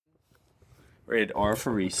Rated R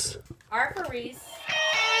for Reese. R for Reese.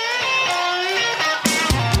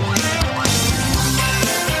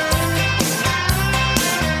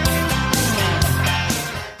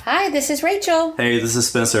 Hi, this is Rachel. Hey, this is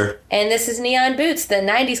Spencer. And this is Neon Boots, the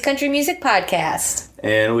 90s country music podcast.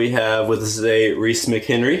 And we have with us today Reese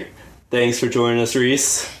McHenry. Thanks for joining us,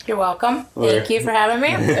 Reese. You're welcome. Thank you for having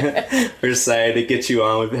me. We're excited to get you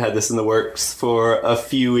on. We've had this in the works for a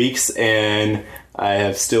few weeks, and I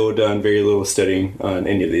have still done very little studying on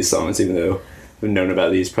any of these songs, even though I've known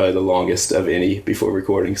about these probably the longest of any before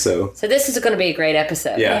recording. So this is going to be a great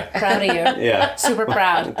episode. Yeah. Proud of you. Yeah. Super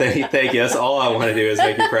proud. Thank you. That's all I want to do is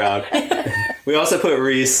make you proud. We also put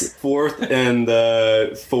Reese fourth in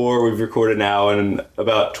the 4 we've recorded now in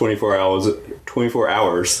about 24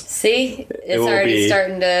 hours. See? It's already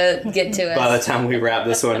starting to get to us. By the time we wrap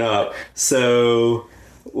this one up. So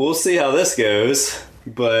we'll see how this goes.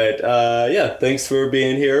 But yeah, thanks for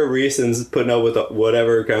being here, Reese, and putting up with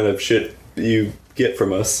whatever kind of shit you get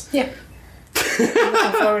from us. Yeah. I'm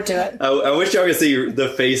looking forward to it. I wish y'all could see the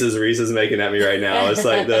faces Reese is making at me right now. It's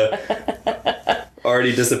like the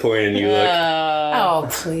already disappointed in you look. Oh,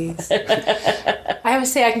 please. I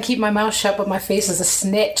always say I can keep my mouth shut, but my face is a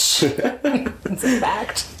snitch. It's a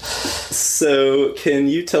fact. So, can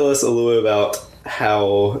you tell us a little bit about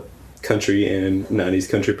how country and 90s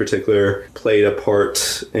country in particular played a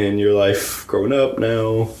part in your life growing up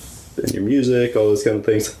now, in your music, all those kind of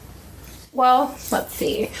things? Well, let's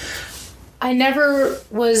see. I never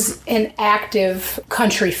was an active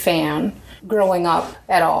country fan growing up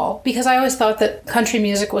at all because I always thought that country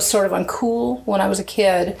music was sort of uncool when I was a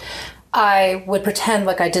kid. I would pretend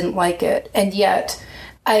like I didn't like it, and yet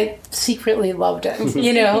I secretly loved it.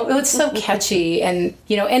 You know, it was so catchy, and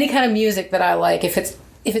you know, any kind of music that I like, if it's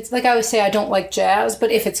like I always say, I don't like jazz,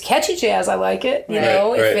 but if it's catchy jazz, I like it. You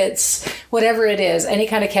know, if it's whatever it is, any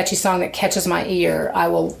kind of catchy song that catches my ear, I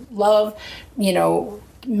will love, you know,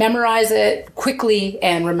 memorize it quickly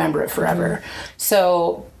and remember it forever. Mm-hmm.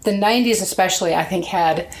 So the 90s especially, I think,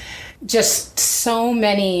 had just so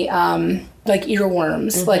many like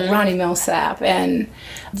earworms, like Ronnie Millsap and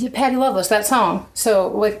Patty Loveless, that song. So,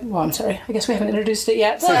 like, well, I'm sorry. I guess we haven't introduced it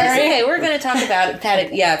yet. Well, it's okay. We're going to talk about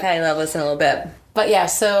Patty Loveless in a little bit. But yeah,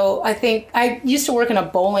 so I think I used to work in a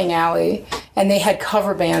bowling alley, and they had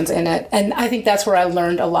cover bands in it, and I think that's where I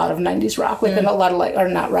learned a lot of 90s rock, like a lot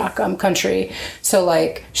of not rock, country. So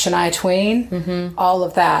like Shania Twain, all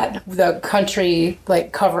of that. The country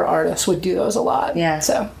like cover artists would do those a lot. Yeah.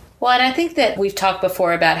 So. Well, and I think that we've talked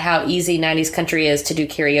before about how easy 90s country is to do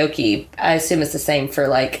karaoke. I assume it's the same for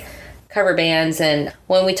like cover bands. And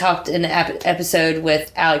when we talked in an episode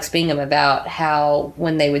with Alex Bingham about how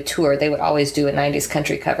when they would tour, they would always do a 90s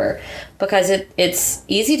country cover because it's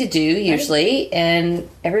easy to do usually, and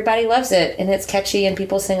everybody loves it, and it's catchy and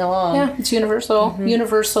people sing along. Yeah, it's universal, you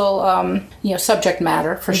know, subject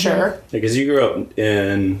matter for sure. Because you grew up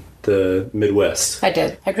in the Midwest. I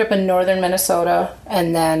did. I grew up in northern Minnesota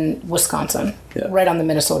and then Wisconsin, right on the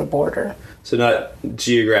Minnesota border. So not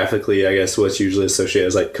geographically, I guess, what's usually associated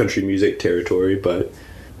as like country music territory, but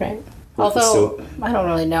right. Although I don't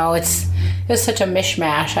really know, it's such a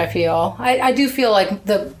mishmash. I feel I do feel like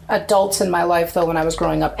the adults in my life, though, when I was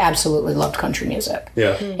growing up, absolutely loved country music.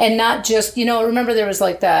 Yeah, and not just remember there was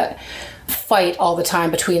like that fight all the time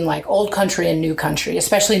between like old country and new country,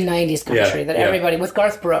 especially 90s country, that everybody with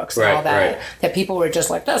Garth Brooks and all that, that people were just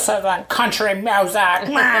like, this isn't country music,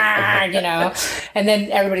 you know, and then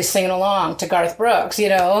everybody's singing along to Garth Brooks, you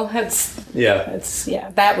know.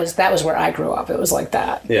 That was where I grew up. It was like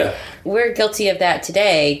that. Yeah, we're guilty of that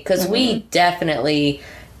today because we definitely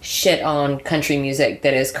shit on country music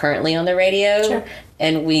that is currently on the radio,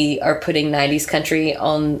 and we are putting 90s country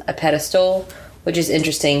on a pedestal, which is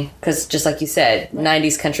interesting because, just like you said,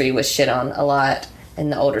 90s country was shit on a lot,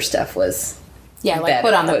 and the older stuff was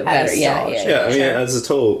put on the pedestal. Yeah, I mean, it's a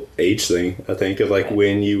total age thing, I think, of like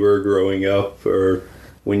when you were growing up or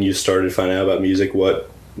when you started finding out about music, what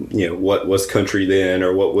was country then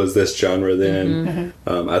or what was this genre then,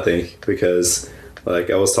 I think, because like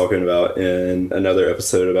I was talking about in another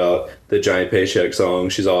episode about the Johnny Paycheck song,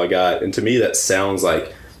 She's All I Got, and to me that sounds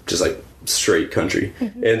like just like straight country.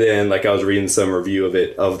 And then like I was reading some review of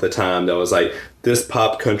it of the time that was like this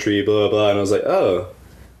pop country blah blah, and I was like, oh,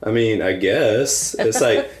 I mean, I guess it's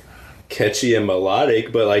like catchy and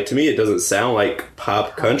melodic, but like to me it doesn't sound like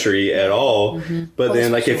pop country at all. But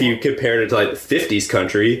then like if you compared it to like 50s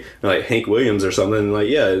country like Hank Williams or something, like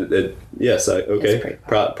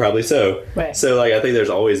probably so. So like I think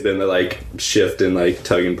there's always been the like shift and like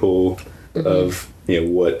tug and pull of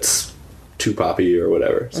what's too poppy or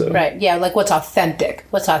whatever. So Right. Yeah. Like what's authentic?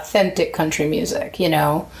 What's authentic country music? You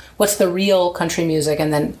know, what's the real country music?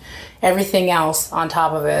 And then everything else on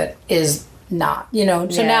top of it is not, you know.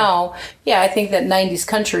 So now, I think that 90s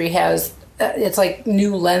country has, it's like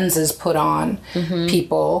new lenses put on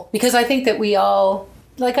people, because I think that we all,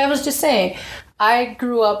 like I was just saying, I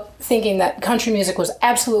grew up thinking that country music was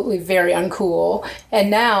absolutely very uncool. And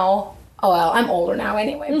now, I'm older now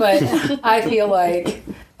anyway, but I feel like,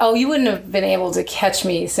 you wouldn't have been able to catch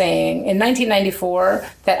me saying in 1994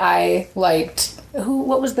 that I liked,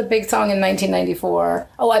 what was the big song in 1994?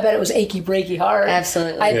 I bet it was Achy Breaky Heart.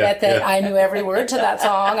 Absolutely. I bet that I knew every word to that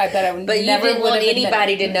song. I bet I would But never you didn't would want have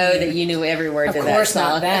anybody to know that you knew every word to that song. Of course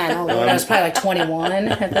not then. I was probably like 21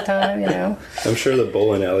 at the time, you know. I'm sure the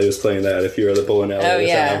bowling alley was playing that. If you were the bowling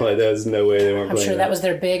alley, I'm like, there's no way they weren't I'm playing sure that was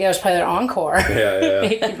their big, that was probably their encore. Yeah.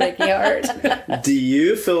 Achy Breaky Heart. Do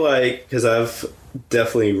you feel like, because I've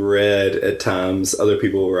definitely read at times other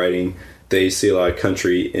people writing, they see a lot of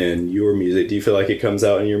country in your music. Do you feel like it comes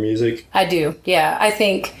out in your music? I do, yeah. I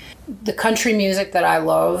think the country music that I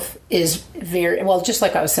love is very, well, just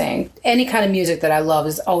like I was saying, any kind of music that I love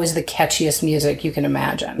is always the catchiest music you can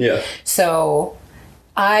imagine. Yeah. So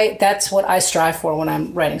that's what I strive for when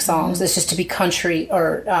I'm writing songs. It's just to be country,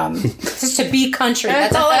 or just to be country.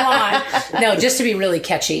 That's all I want. No, just to be really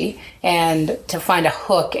catchy and to find a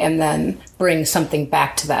hook and then bring something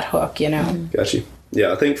back to that hook, you know? Got you.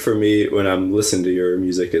 Yeah, I think for me, when I'm listening to your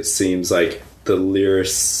music, it seems like the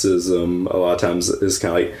lyricism a lot of times is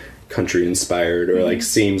kind of like country inspired, or like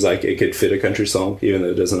seems like it could fit a country song, even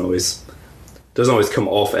though it doesn't always come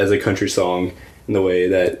off as a country song in the way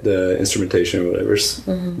that the instrumentation or whatever's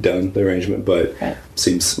done, the arrangement, but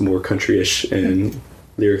seems more country-ish and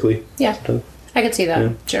lyrically. Yeah, I could see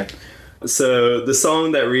that. Sure. So the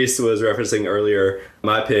song that Reese was referencing earlier,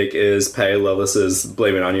 my pick is Patty Loveless's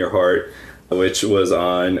Blame It On Your Heart, which was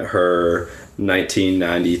on her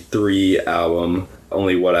 1993 album,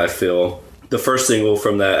 Only What I Feel. The first single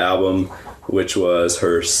from that album, which was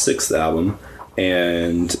her sixth album,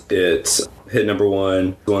 and it hit number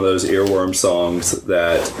one. One of those earworm songs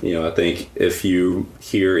that, you know, I think if you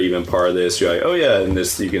hear even part of this, you're like, oh yeah, and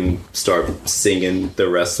this, you can start singing the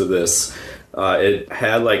rest of this. It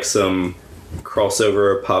had like some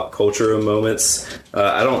crossover pop culture moments.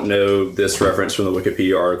 I don't know this reference from the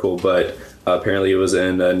Wikipedia article, but apparently it was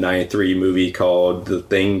in a 93 movie called The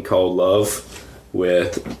Thing Called Love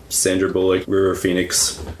with Sandra Bullock, River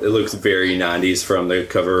Phoenix. It looks very 90s from the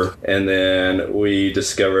cover. And then we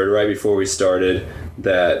discovered right before we started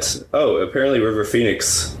that, apparently River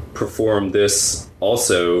Phoenix performed this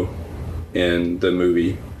also in the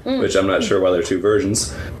movie, which I'm not sure why there are two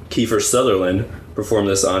versions. Kiefer Sutherland performed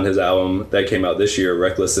this on his album that came out this year,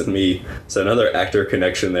 Reckless and Me. So another actor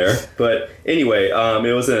connection there. But anyway,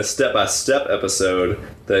 it was in a Step by Step episode,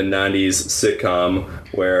 the 90s sitcom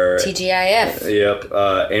where... TGIF.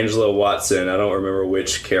 Yep. Angela Watson, I don't remember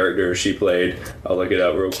which character she played. I'll look it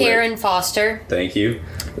up real quick. Karen Foster. Thank you.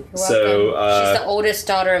 So she's the oldest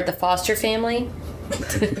daughter of the Foster family.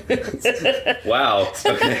 Wow.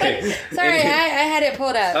 Okay. Sorry, I had it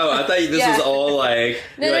pulled up. I thought this was all like,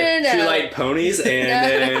 no. She liked ponies, and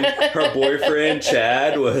then her boyfriend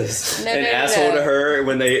Chad was an asshole to her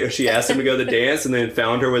when she asked him to go to the dance, and then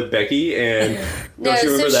found her with Becky. And don't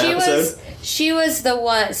you remember that episode? She was the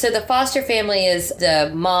one. So the Foster family is the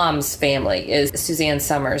mom's family, is Suzanne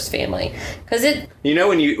Summers' family, because it. You know,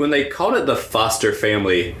 when they called it the Foster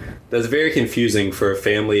family, that's very confusing for a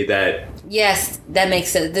family that. Yes, that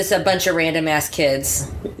makes it. This is a bunch of random ass kids.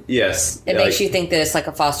 Yes. It makes you think that it's like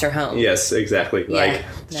a foster home. Yes, exactly.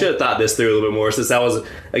 Should have thought this through a little bit more, since that was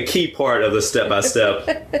a key part of the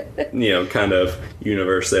step-by-step, kind of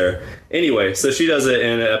universe there. Anyway, so she does it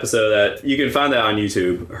in an episode that you can find that on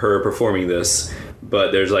YouTube, her performing this,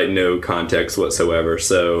 but there's like no context whatsoever.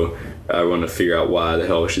 So I want to figure out why the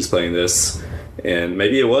hell she's playing this. And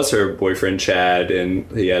maybe it was her boyfriend Chad, and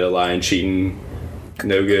he had a line cheating.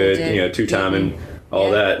 No good, two-time and all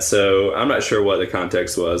that. So I'm not sure what the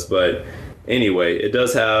context was, but anyway, it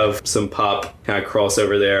does have some pop kind of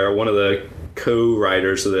crossover there. One of the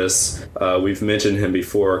co-writers of this, we've mentioned him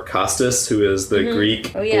before, Costas, who is the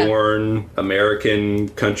Greek-born American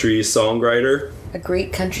country songwriter. A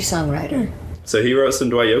Greek country songwriter. So he wrote some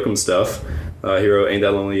Dwight Yoakam stuff. He wrote Ain't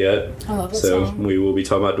That Lonely Yet. I love that song. We will be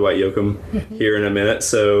talking about Dwight Yoakam here in a minute.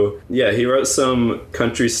 So, yeah, he wrote some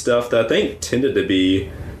country stuff that I think tended to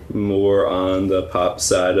be more on the pop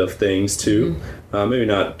side of things, too. Maybe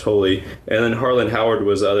not totally. And then Harlan Howard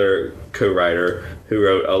was the other co-writer who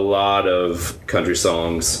wrote a lot of country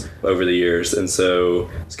songs over the years. And so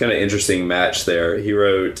it's kind of an interesting match there. He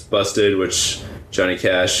wrote Busted, which Johnny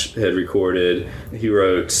Cash had recorded. He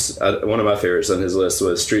wrote, one of my favorites on his list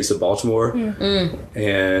was Streets of Baltimore.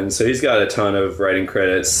 And so he's got a ton of writing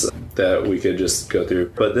credits that we could just go through.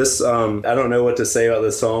 But this, I don't know what to say about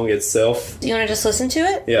the song itself. Do you want to just listen to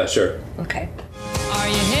it? Yeah, sure. Okay. Are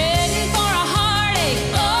you heading for a heartache?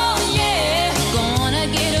 Oh yeah. Gonna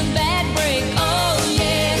get a bad break? Oh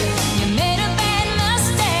yeah. You made a bad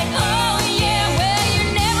mistake? Oh yeah. Well,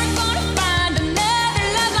 you're never gonna find another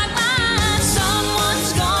love like mine.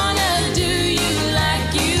 Someone's gonna do you like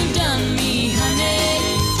you done me, honey.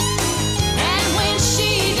 And when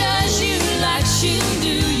she does you like she'll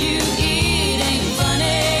do you, it ain't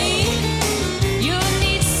funny. You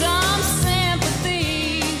need some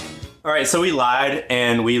sympathy. All right, so we lied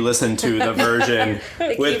and we listened to the version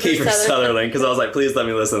with Kiefer Kiefer Sutherland because I was like, please let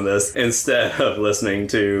me listen to this instead of listening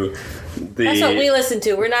to the. That's what we listened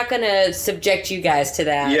to. We're not going to subject you guys to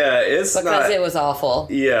that. Yeah, it's because not. it was awful.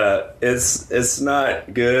 Yeah, it's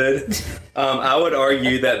not good. I would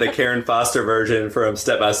argue that the Karen Foster version from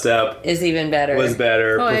Step by Step Is even better. was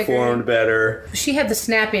better, Oh, I agree. performed better. She had the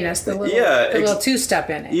snappiness, the little, Yeah, the little two-step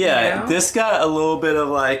in it. Yeah, you know? this got a little bit of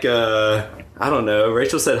like I don't know.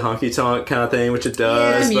 Rachel said honky tonk kind of thing, which it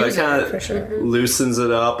does, Yeah, but it music, kind for sure. of loosens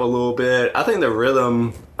it up a little bit. I think the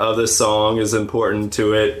rhythm of the song is important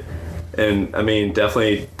to it. And I mean,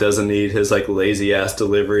 definitely doesn't need his like lazy ass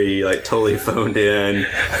delivery, like totally phoned in.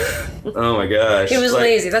 Oh my gosh, It was like,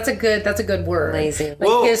 lazy. That's a good word. Lazy. Like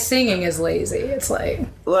Well- his singing is lazy. It's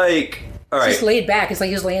like All right, just laid back. It's like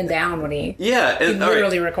he was laying down when he yeah, and, all right.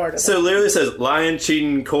 literally recorded. So it. it literally says lying,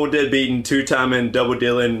 cheating, cold dead beating, two-timing, double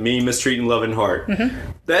dealing, mean, mistreating, loving heart. Mm-hmm.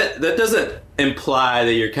 That doesn't imply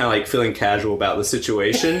that you're kind of like feeling casual about the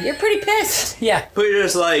situation. You're pretty pissed. Yeah. But you're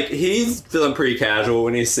just like, he's feeling pretty casual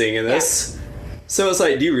when he's singing this. So it's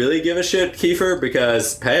like, do you really give a shit, Kiefer?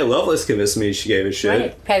 Because Patty Loveless convinced me she gave a shit.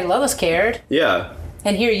 Right. Patty Loveless cared, Yeah.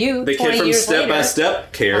 and here you, The 20 kid from years Step by later.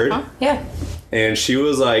 Step cared. Huh? Yeah. And she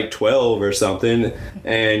was like 12 or something.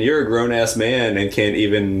 And you're a grown-ass man and can't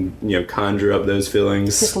even, conjure up those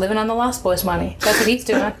feelings. Just living on the Lost Boys money. That's what he's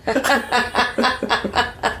doing.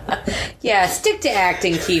 Yeah, stick to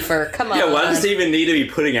acting, Kiefer. Come on. Yeah, why does he even need to be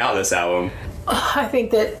putting out this album? I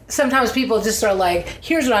think that sometimes people just are like,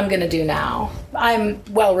 here's what I'm going to do now. I'm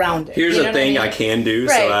well-rounded. Here's You know a what thing I I mean? can do.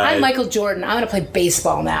 Right. So I'm Michael Jordan. I'm going to play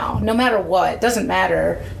baseball now. No matter what. It doesn't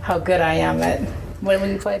matter how good I am at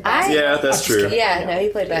when you play basketball. Yeah, that's I'm just true. kidding. Yeah, no, he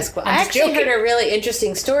played basketball. I'm I just actually joking. heard a really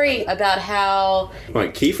interesting story about how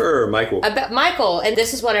Like Kiefer or Michael? about Michael, and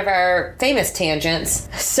this is one of our famous tangents.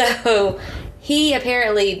 So he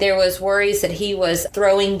apparently, there was worries that he was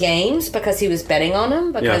throwing games because he was betting on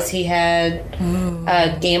them because Yeah. he had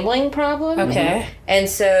a gambling problem. Okay. And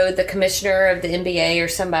so the commissioner of the NBA or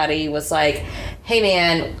somebody was like, hey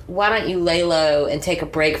man, why don't you lay low and take a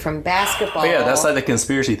break from basketball? Oh, yeah, that's like the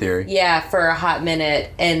conspiracy theory. Yeah, for a hot minute,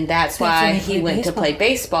 and that's why when he he played went to baseball. play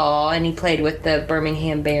baseball, and he played with the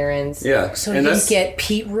Birmingham Barons. Yeah. So and he that's, didn't get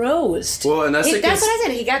Pete Rose. well, and that's, He, the that's what I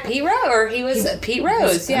said. He got Pete Rose, or he was Pete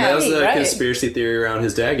Rose. that Yeah, was the right. conspiracy theory around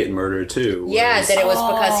his dad getting murdered, too. yeah, was- that it was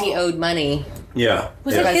because he owed money. Yeah.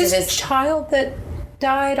 Was yeah. it Because of his his- child that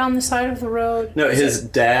died on the side of the road? No, his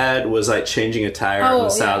dad was like changing a tire on Oh, the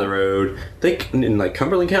side yeah. of the road. I think in like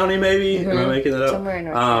Cumberland County, maybe. Am I making that up? Somewhere in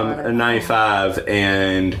North Carolina. in '95,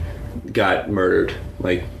 and got murdered,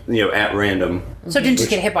 like at random. So didn't just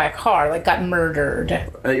get hit by a car, like got murdered,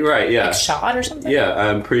 Right? Yeah. shot or something? Yeah,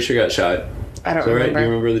 I'm pretty sure he got shot. I don't Is that right? remember. Do you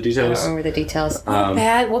remember the I details? don't remember the details.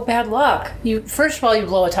 What bad luck. You first of all you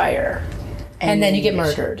blow a tire. And then you get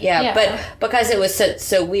murdered. Yeah, but because it was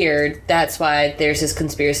so weird, that's why there's this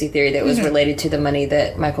conspiracy theory that was related to the money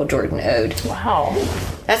that Michael Jordan owed. wow.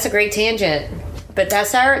 That's a great tangent. But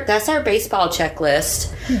that's our baseball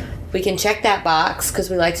checklist. We can check that box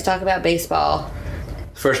because we like to talk about baseball.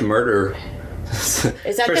 First murder. Is that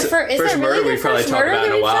the first? Is first that murder really we the probably first talked murder about in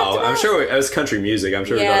that a we've while. talked I'm about? sure it was country music. I'm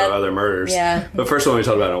sure we Yeah. talked about other murders. Yeah. But first one we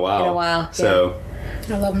talked about in a while. In a while, So.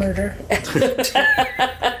 I love murder.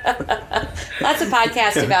 Lots of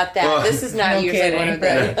podcasts about that. Well, this is not usually one of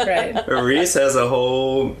them. Right. Reese has a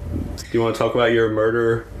whole. Do you want to talk about your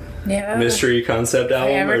murder Yeah. mystery concept If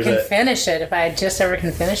I album? or ever is can that- finish it, if I just ever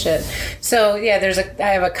can finish it. So yeah, I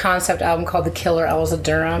have a concept album called The Killer Owls of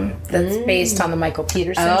Durham that's based on the Michael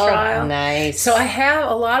Peterson trial. Oh, nice. So I have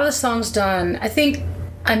a lot of the songs done. I think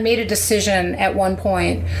I made a decision at one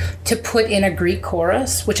point to put in a Greek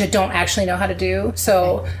chorus, which I don't actually know how to do.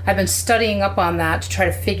 So I've been studying up on that to try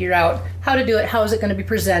to figure out how to do it. How is it going to be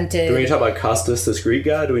presented? Do we need to talk about Costas, this Greek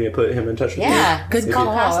guy? Do we need to put him in touch with you? Yeah. Good If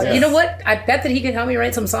call. yeah. You know what? I bet that he could help me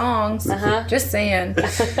write some songs. Just saying.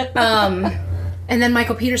 And then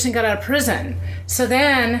Michael Peterson got out of prison. So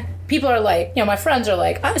then people are like, my friends are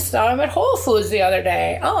like, I saw him at Whole Foods the other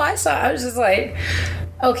day. I was just like,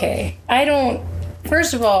 okay,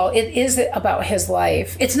 first of all, it is about his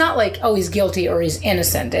life. It's not like, he's guilty or he's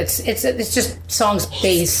innocent. It's just songs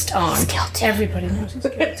based on. guilty. Everybody knows he's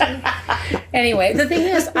guilty. Anyway, the thing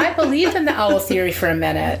is, I believed in the owl theory for a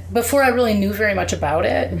minute before I really knew very much about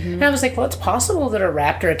it. And I was like, well, it's possible that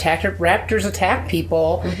raptors attack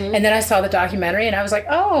people. And then I saw the documentary and I was like,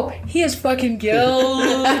 oh, he is fucking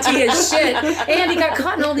guilty as shit. And he got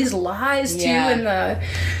caught in all these lies too. Yeah.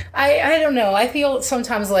 I don't know. I feel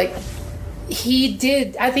sometimes like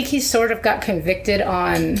I think he sort of got convicted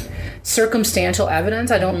on circumstantial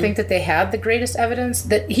evidence. I don't think that they had the greatest evidence.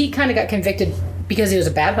 That he kind of got convicted because he was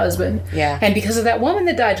a bad husband. Yeah. And because of that woman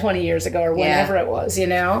that died 20 years ago or whenever it was,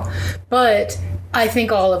 But I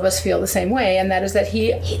think all of us feel the same way, and that is that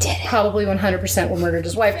he did it. Probably 100% murdered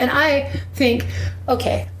his wife. And I think,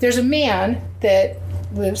 okay, there's a man that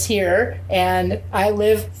lives here and I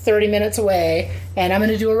live 30 minutes away and I'm going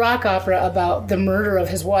to do a rock opera about the murder of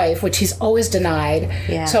his wife, which he's always denied.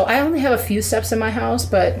 Yeah. So I only have a few steps in my house,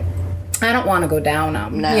 but I don't want to go down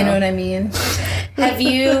them. No. You know what I mean? Have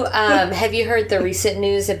you heard the recent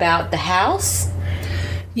news about the house?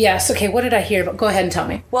 Yes. Okay. What did I hear? Go ahead and tell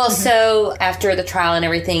me. Well, so after the trial and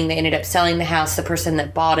everything, they ended up selling the house. The person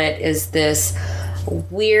that bought it is this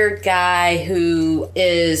weird guy who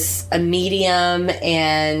is a medium,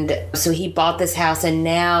 and so he bought this house, and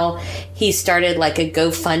now he started like a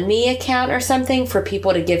GoFundMe account or something for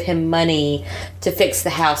people to give him money to fix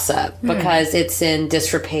the house up because it's in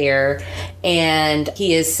disrepair. And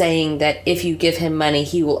he is saying that if you give him money,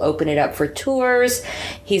 he will open it up for tours.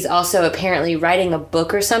 He's also apparently writing a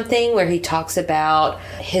book or something where he talks about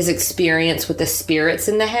his experience with the spirits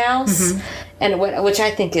in the house, and which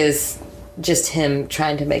I think is just him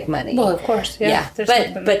trying to make money. Well, of course. Yeah.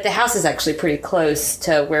 But the house is actually pretty close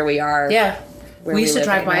to where we are. Yeah. where we used to live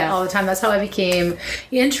drive right by it now. all the time. That's how I became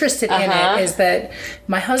interested in it, is that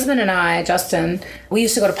my husband and I, Justin, we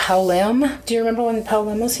used to go to Powell Lim. Do you remember when Powell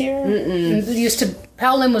Lim was here?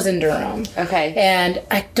 Powell Lim was in Durham. Okay. And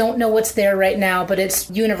I don't know what's there right now, but it's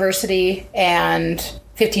University and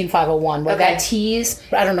 15501, where that tease.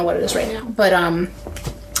 I don't know what it is right now. But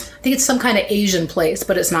I think it's some kind of Asian place,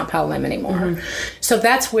 but it's not Powell Lim anymore. So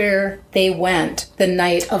that's where they went the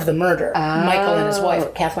night of the murder, Michael and his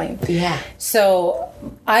wife, Kathleen. Yeah. So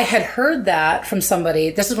I had heard that from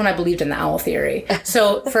somebody. This is when I believed in the owl theory.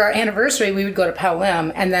 So for our anniversary, we would go to Powell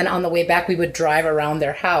Lim, and then on the way back, we would drive around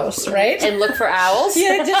their house, right? And look for owls?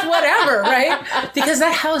 Yeah, just whatever, right? Because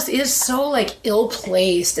that house is so like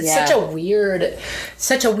ill-placed. It's such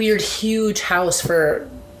a weird, huge house for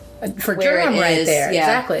Durham right there. Yeah.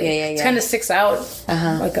 Exactly. Yeah. It kind of sticks out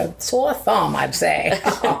like a sore thumb, I'd say.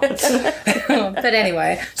 But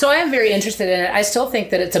anyway, so I am very interested in it. I still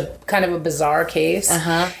think that it's a kind of a bizarre case.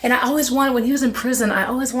 And I always wanted, when he was in prison, I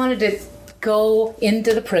always wanted to go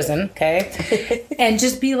into the prison, okay, and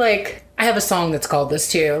just be like, I have a song that's called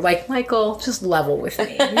this too. Like, Michael, just level with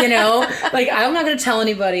me, you know? Like, I'm not going to tell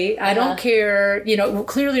anybody. I don't care. You know,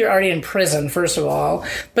 clearly you're already in prison, first of all.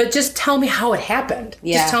 But just tell me how it happened.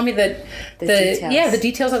 Yeah. Just tell me the details. the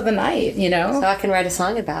details of the night, you know? So I can write a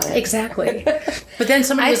song about it. Exactly. But then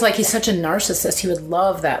somebody was like, he's such a narcissist. He would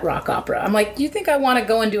love that rock opera. I'm like, you think I want to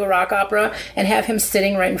go and do a rock opera and have him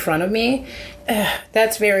sitting right in front of me?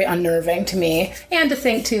 That's very unnerving to me. And to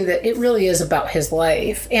think, too, that it really is about his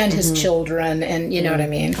life and his children, and you know what I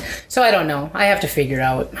mean? So I don't know. I have to figure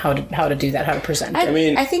out how to do that, how to present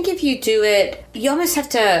it. I think if you do it, you almost have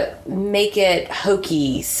to make it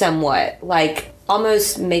hokey somewhat. Like,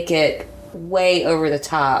 almost make it way over the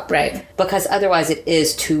top. Right. Because otherwise it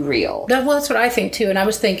is too real. Well, that's what I think, too. And I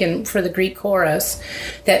was thinking for the Greek chorus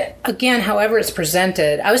that, again, however it's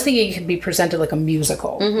presented, I was thinking it could be presented like a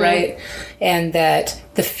musical, right? And that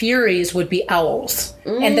the Furies would be owls.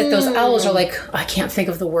 And that those owls are like, I can't think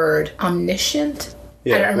of the word, omniscient? I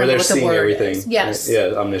don't Yeah, where remember they're what the seeing word everything. is. Yes.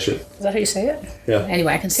 Yeah, omniscient. Is that how you say it? Yeah.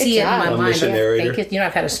 Anyway, I can see it in job. my mind. Omniscient narrator. Thank you. You know,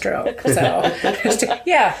 I've had a stroke. So,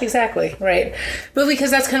 yeah, exactly. Right. But because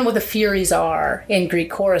that's kind of what the Furies are in Greek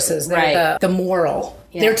choruses. They're Right. the moral.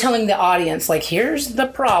 Yeah. They're telling the audience, like, here's the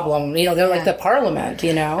problem. You know, they're like the parliament,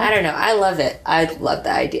 you know? I don't know. I love it. I love the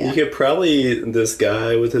You idea. could probably, this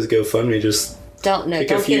guy with his GoFundMe, just Don't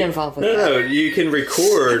get involved with that. No, you can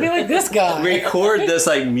record. like this guy. Record this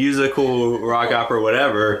like musical rock opera,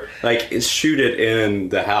 whatever. Like shoot it in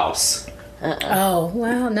the house. Oh,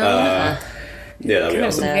 well, no. Yeah, that'd be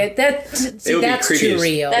awesome. Okay, It would that's be creepy too as-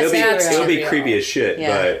 real. That's It'll be, too real. it'll be creepy as shit,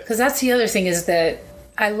 Yeah. but Because that's the other thing is that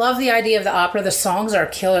I love the idea of the opera. The songs are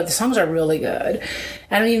killer. The songs are really good.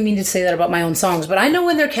 I don't even mean to say that about my own songs, but I know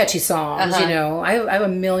when they're catchy songs. You know, I have a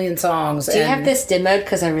million songs. Do you have this demoed?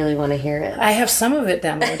 Because I really want to hear it. I have some of it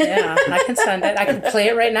demoed. Yeah, I can send it. I can play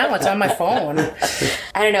it right now. It's on my phone.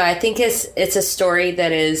 I don't know. I think it's a story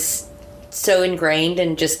that is so ingrained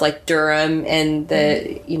in just like Durham and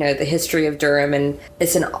the you know the history of Durham, and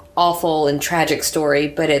it's an awful and tragic story,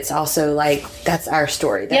 but it's also like that's our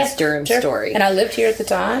story. That's Durham's story. And I lived here at the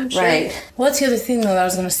time. Sure. Right. Well, that's the other thing though that I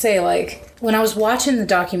was going to say. Like when I was watching the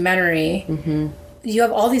documentary. You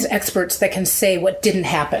have all these experts that can say what didn't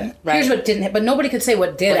happen. Right. Here's what didn't happen. But nobody could say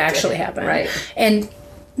what did actually happen. Right. And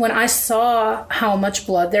when I saw how much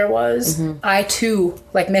blood there was, I too,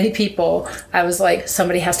 like many people, I was like,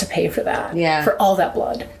 somebody has to pay for that. Yeah. For all that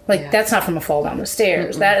blood. Like, that's not from a fall down the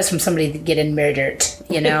stairs. That is from somebody getting murdered,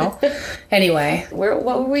 you know? Anyway. What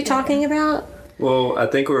were we talking about? Well, I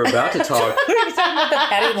think we're about to talk. Are you talking about the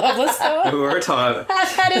Patty Loveless song? We're talking.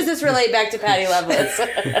 How does this relate back to Patty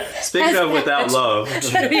Loveless? Speaking of without love,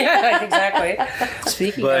 Yeah, exactly.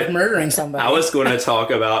 Speaking But of murdering somebody. I was going to talk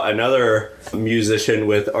about another musician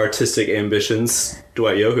with artistic ambitions,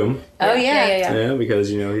 Dwight Yoakam. Oh yeah. Yeah, because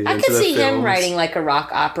he's I into could the see him films, writing like a rock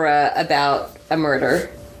opera about a murder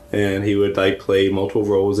and he would like play multiple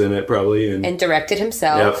roles in it probably, and direct it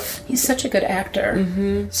himself. He's such a good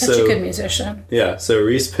actor. Such So- a good musician. Yeah, so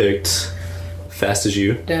Reese picked Fast as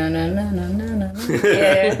You. Da-na-na-na-na-na.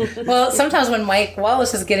 Yeah. Well, sometimes when Mike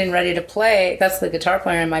Wallace is getting ready to play, that's the guitar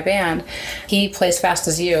player in my band, he plays Fast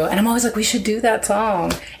as You. And I'm always like, we should do that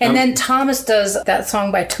song. And then Thomas does that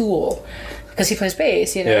song by Tool. Because he plays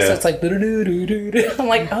bass, you know, Yeah. so it's like, do-do-do-do-do. I'm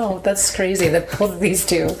like, oh, that's crazy that both of these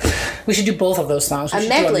two. We should do both of those songs. We A should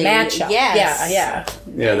medley, do a matchup. yes.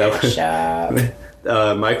 Yeah, that was.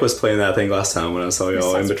 Matchup. Mike was playing that thing last time when I saw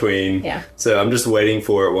y'all in between. Yeah. So I'm just waiting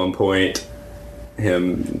for at one point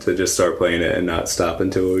him to just start playing it and not stop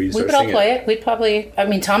until you We start could all singing. play it. We'd probably, I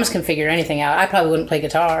mean, Thomas can figure anything out. I probably wouldn't play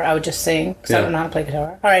guitar. I would just sing because I Yeah. don't know how to play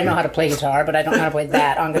guitar. Or I know how to play guitar, but I don't know how to play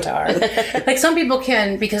that on guitar. Like some people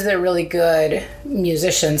can, because they're really good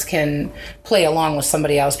musicians, can play along with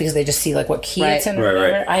somebody else because they just see like what key it's in or Right, right.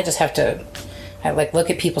 whatever. I just have to, I like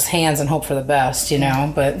look at people's hands and hope for the best, you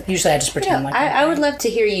know. But usually I just pretend like I would love to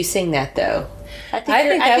hear you sing that though. I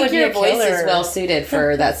think that would be your a voice killer. is well suited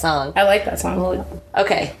for that song. I like that song.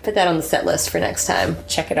 Okay, put that on the set list for next time.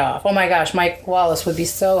 Check it off. Oh my gosh, Mike Wallace would be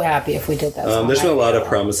so happy if we did that song. There's been a lot of Yeah.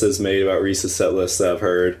 promises made about Reese's set list that I've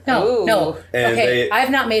heard. No, Ooh. no. And Okay, they- I've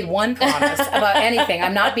not made one promise about anything.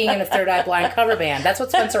 I'm not being in a Third Eye Blind cover band. That's what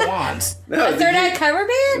Spencer wants. No, A Third Eye cover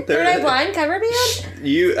band? Third Third Eye Eye- Blind cover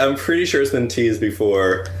band? I'm pretty sure it's been teased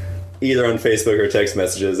before, either on Facebook or text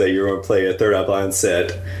messages, that you were going to play a Third Eye Blind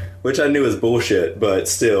set, which I knew was bullshit, but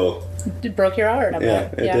still. It broke your heart, I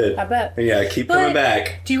bet. Yeah, it did. I bet. And yeah, keep But coming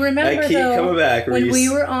back. Do you remember I keep though, coming back, when Reese. we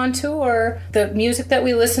were on tour, the music that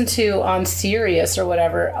we listened to on Sirius or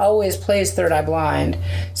whatever always plays Third Eye Blind.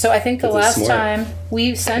 So I think the That's last smart. time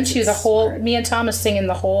we sent you the whole, me and Thomas singing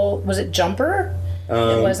the whole, was it Jumper?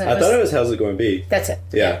 wasn't. I thought it was How's It Going to Be? That's it.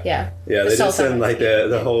 Yeah. Yeah. Yeah, The they just Sultan. send like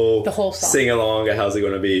the whole song. sing along of How's It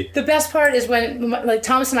Going to Be. The best part is when, like,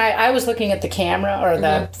 Thomas and I was looking at the camera or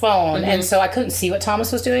the phone, and so I couldn't see what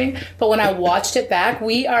Thomas was doing. But when I watched it back,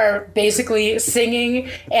 we are basically singing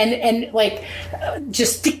and like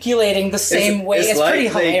gesticulating the same way. It's like pretty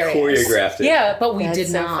they hilarious. choreographed it. Yeah, but we That's did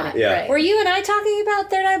so not. funny. Yeah. Right. Were you and I talking about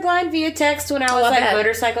Third Eye Blind via text when I was I like bet.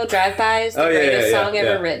 Motorcycle Drive-By is the Oh yeah, greatest yeah, song yeah,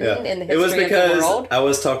 ever written yeah. in the It was history of the because world? I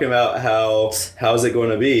was talking about how How's It Going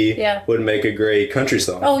to Be Yeah. would make a great country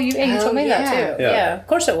song. Oh, you told me that yeah. too. Yeah. Yeah, of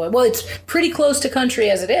course it would. Well, it's pretty close to country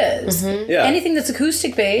as it is. yeah. Anything that's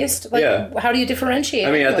acoustic based, like, Yeah. how do you differentiate?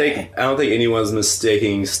 I mean, anyway? I don't think anyone's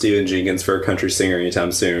mistaking Stephen Jenkins for a country singer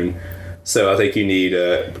anytime soon. So I think you need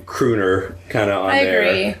a crooner kind of on I there.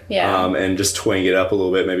 agree, yeah. And just twang it up a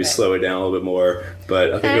little bit, maybe slow it down a little bit more.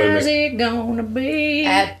 But I think it would How's make, it gonna be?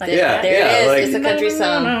 There Yeah, it is. like- It's a country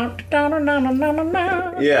song.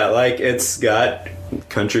 yeah, like it's got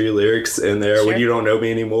country lyrics in there. Sure. When You Don't Know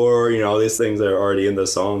Me Anymore, you know, all these things that are already in the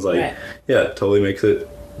songs. Like, Right. yeah, it totally makes it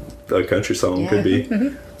a country song could be.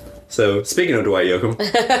 So, speaking of Dwight Yoakam,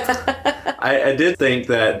 I did think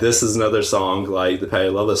that this is another song, like the Patty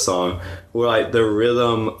Loveless song, where like the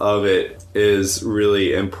rhythm of it is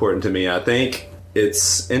really important to me. I think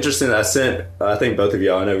it's interesting. I think both of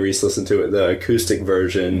y'all, I know Reese listened to it, the acoustic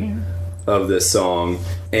version of this song,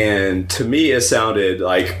 and to me it sounded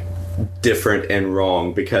like different and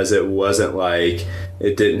wrong because it wasn't like,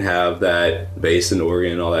 it didn't have that bass and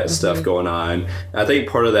organ and all that stuff going on. I think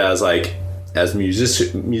part of that is like, as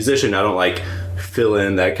musician, I don't like fill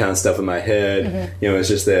in that kind of stuff in my head. You know, it's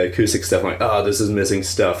just the acoustic stuff. I'm like, oh, this is missing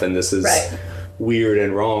stuff, and this is Right. weird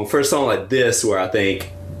and wrong. For a song like this, where I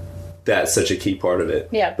think that's such a key part of it.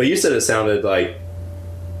 Yeah. But you said it sounded like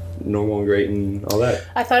normal and great and all that.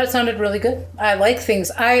 I thought it sounded really good. I like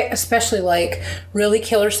things. I especially like really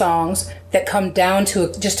killer songs that come down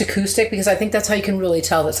to just acoustic, because I think that's how you can really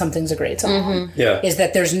tell that something's a great song. Yeah. Is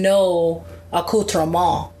that there's no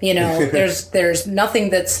accoutrement, you know, there's nothing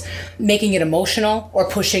that's making it emotional or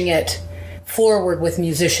pushing it forward with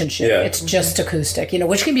musicianship. Yeah. It's just acoustic, you know,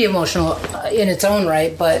 which can be emotional in its own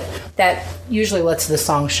right, but that usually lets the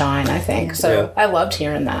song shine, I think. So Yeah. I loved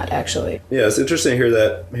hearing that, actually. Yeah, it's interesting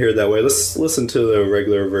to hear it that way. Let's listen to the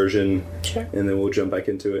regular version, Sure. and then we'll jump back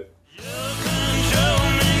into it.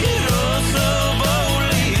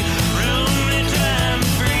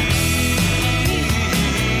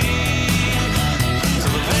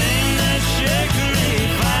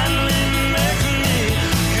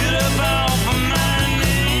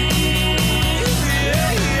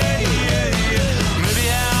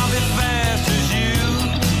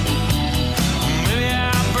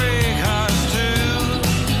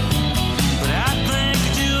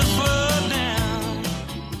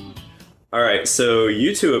 All right, so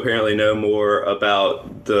you two apparently know more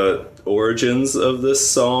about the origins of this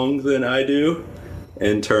song than I do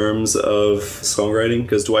in terms of songwriting,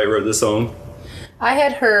 because Dwight wrote this song. I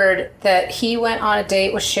had heard that he went on a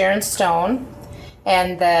date with Sharon Stone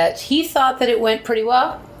and that he thought that it went pretty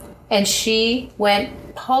well. And she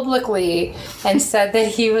went publicly and said that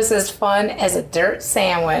he was as fun as a dirt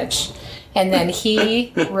sandwich. And then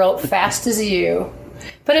he wrote Fast as You.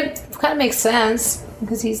 But it kind of makes sense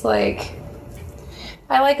because he's like,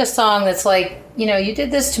 I like a song that's like, you know, you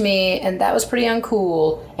did this to me and that was pretty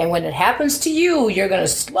uncool. And when it happens to you, you're going to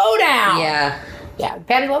slow down. Yeah. Yeah,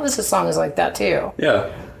 Patty Loveless's song is like that too.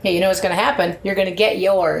 Yeah. Yeah, you know what's going to happen? You're going to get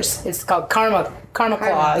yours. It's called Karma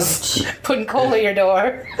Claus. Putting coal at your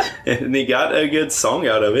door. And he got a good song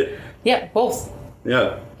out of it. Yeah, both.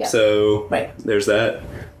 Yeah. Yeah. So Right. there's that.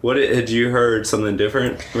 What had you heard something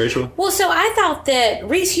different, Rachel? Well, so I thought that,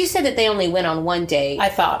 Reese, you said that they only went on one date. I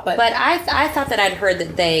thought, but I thought that I'd heard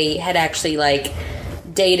that they had actually, like,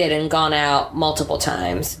 dated and gone out multiple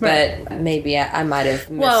times, Right. but maybe I might have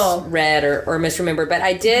Well- misread or misremembered. But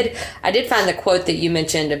I did find the quote that you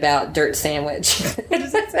mentioned about dirt sandwich. what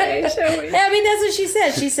does it say? Show me. I mean, that's what she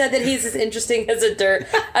said. She said that he's as interesting as a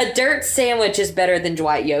dirt sandwich is better than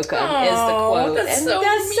Dwight Yoakam is the Aw, quote. that's and so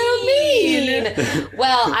that's so mean.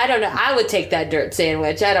 Well, I don't know. I would take that dirt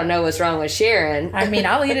sandwich. I don't know what's wrong with Sharon. I mean,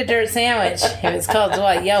 I'll eat a dirt sandwich if it's called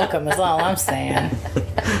Dwight Yoakam, is all I'm saying.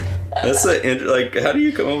 That's like, how do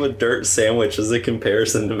you come up with dirt sandwich as a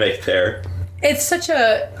comparison to make there? It's such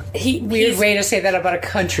a weird way to say that about a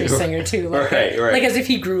country singer, too. Like, Right. like as if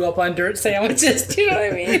he grew up on dirt sandwiches. Do you know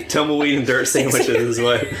what I mean? Tumbleweed and dirt sandwiches is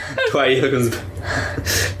what Dwight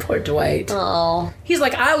Yoakam's. Poor Dwight. Oh. He's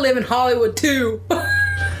like, I live in Hollywood, too.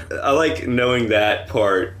 I like knowing that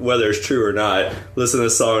part, whether it's true or not. Listen to the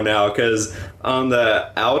song now, because on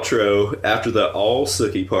the outro, after the all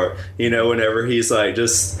Sookie part, you know, whenever he's like,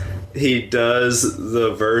 he does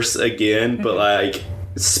the verse again, but like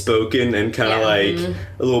spoken and kind of like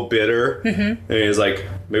a little bitter. And he's like,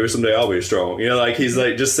 maybe someday I'll be strong. You know, like he's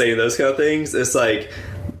like just saying those kind of things. It's like,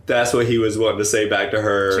 that's what he was wanting to say back to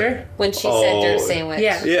her. Sure. When she said dirt sandwich.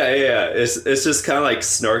 Yeah. Yeah. It's just kind of like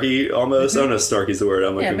snarky almost. I don't know if snarky's the word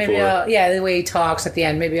I'm Yeah, looking maybe for. the way he talks at the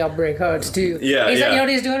end, maybe I'll break hearts too. Yeah, He's yeah. Like, you know what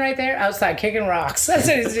he's doing right there? Outside kicking rocks. That's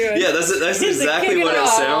what he's doing. Yeah, that's He's exactly kicking what it off.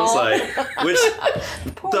 sounds like. Which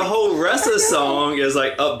the whole rest of the song is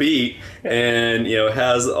like upbeat and, you know,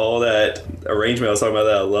 has all that arrangement I was talking about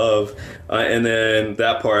that I love. And then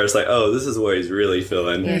that part is like, oh, this is what he's really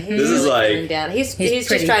feeling. This is Feeling like, down. He's pretty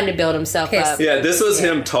just trying to build himself pissed. up. yeah, this was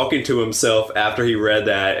him talking to himself after he read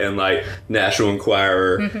that in like National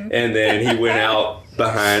Enquirer, and then he went out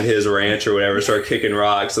behind his ranch or whatever, started kicking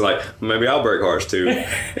rocks, and like, maybe I'll break hearts too.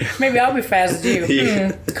 Maybe I'll be fast as you.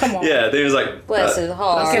 Yeah. Come on. Yeah, then he was like, Bless his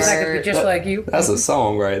heart. Guess I could be just like you. that's a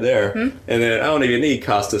song right there. And then I don't even need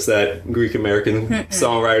Costas, that Greek American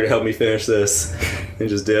songwriter, to help me finish this, and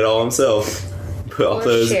just did it all himself. Put all Poor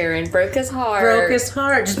those. Sharon broke his heart. Broke his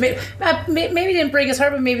heart. Just maybe didn't break his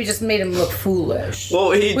heart, but maybe just made him look foolish.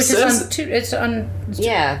 Well, he Which says is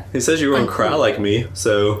Yeah. he says you won't cry like me,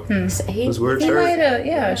 so He, those words he hurt. might have.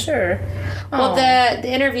 Yeah, sure. well, Aw.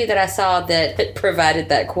 the interview that I saw that provided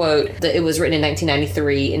that quote, that it was written in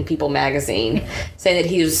 1993 in People magazine, saying that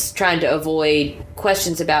he was trying to avoid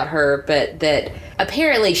questions about her, but that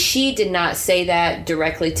apparently she did not say that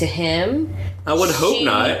directly to him. I would hope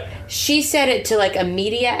not. She said it to like a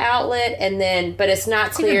media outlet, and then, but it's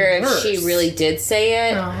not clear even if she worse. really did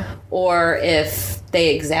say it or if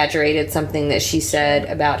they exaggerated something that she said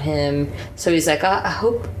about him. So he's like, I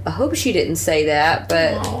hope she didn't say that,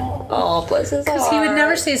 but oh, bless his heart. Because he would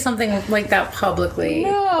never say something like that publicly.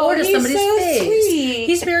 No, or to he's somebody's so face. sweet.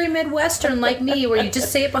 He's very Midwestern like me, where you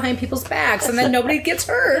just say it behind people's backs and then nobody gets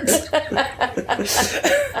hurt.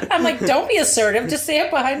 I'm like, don't be assertive. Just say it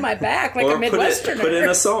behind my back like Or a Midwesterner. put in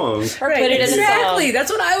a song. Right, put it in a exactly. song.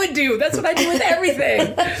 That's what I would do. That's what I do with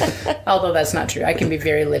everything. Although that's not true. I can be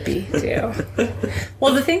very lippy too.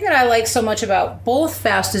 Well, the thing that I like so much about both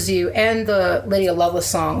Fast As You and the Lydia Lovelace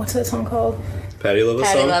song, what's that song called? Patty Loveless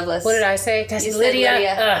Patty song? Loveless. What did I say? You said Lydia.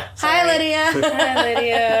 Lydia. Ugh, Hi, sorry. Lydia. Hi,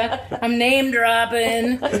 Lydia. I'm name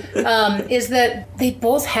dropping. Is that they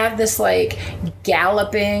both have this like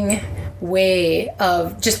galloping way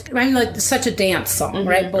of just, I mean, like such a dance song,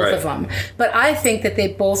 right? Both Right. of them. But I think that they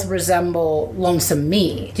both resemble Lonesome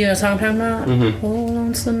Me. Do you know what I'm talking about? Oh,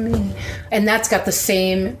 Lonesome Me. And that's got the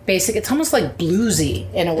same basic, it's almost like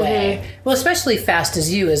bluesy in a way. Well, especially Fast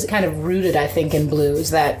As You is kind of rooted, I think, in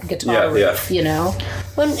blues, that guitar Yeah, yeah. riff, you know?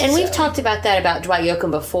 Well, and we've talked about that about Dwight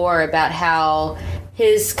Yoakam before, about how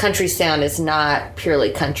his country sound is not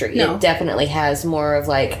purely country. No. It definitely has more of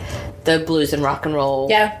like the blues and rock and roll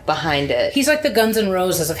Yeah. behind it. He's like the Guns N'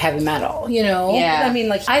 Roses of heavy metal, you know? Yeah. I mean,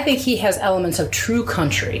 like, I think he has elements of true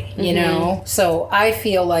country, you Mm-hmm. know? So I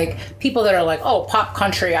feel like people that are like, oh, pop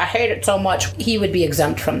country, I hate it so much, he would be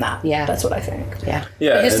exempt from that. Yeah. That's what I think. Yeah.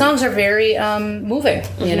 Yeah, His and- songs are very moving,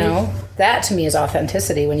 Mm-hmm. you know? That to me is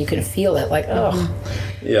authenticity when you can feel it. Like, oh,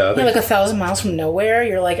 Yeah, I you're think, like 1,000 miles from nowhere.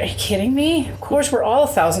 You're like, are you kidding me? Of course, we're all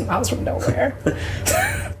 1,000 miles from nowhere.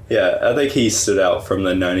 yeah, I think he stood out from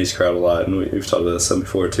the 90s crowd a lot, and we've talked about this some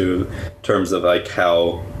before too, in terms of like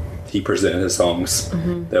how he presented his songs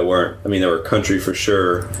that weren't, I mean, they were country for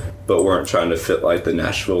sure, but weren't trying to fit like the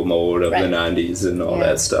Nashville mold of Right. the 90s and all Yeah.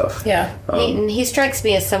 that stuff. Yeah. He strikes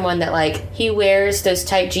me as someone that like he wears those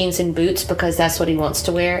tight jeans and boots because that's what he wants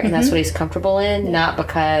to wear and that's what he's comfortable in, not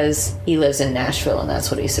because he lives in Nashville and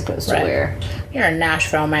that's what he's supposed to Right. wear. You're a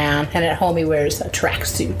Nashville man, and at home he wears a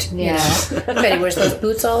tracksuit. Yeah. You know? I bet he wears those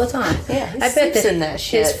boots all the time. Yeah, he I bet sleeps in that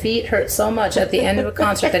shit. His feet hurt so much at the end of a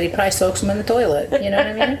concert that he probably soaks them in the toilet. You know what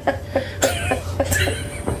I mean?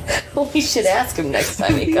 We should ask him next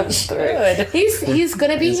time he comes through. should. He's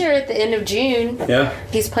going to be here at the end of June. Yeah.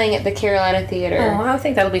 He's playing at the Carolina Theater. Oh, I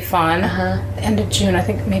think that'll be fun. End of June, I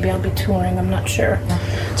think maybe I'll be touring. I'm not sure.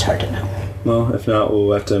 It's hard to know. Well, if not,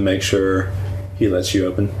 we'll have to make sure he lets you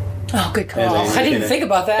open. Oh, good call. And then I you didn't can- think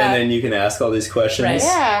about that. And then you can ask all these questions. Right.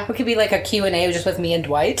 Yeah. It could be like a Q&A just with me and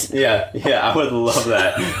Dwight. Yeah, I would love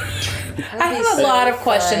that. I have a lot of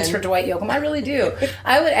questions for Dwight Yoakam. I really do.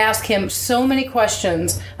 I would ask him so many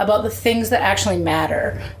questions about the things that actually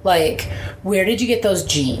matter. Like, where did you get those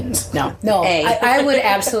jeans? No. Hey. I would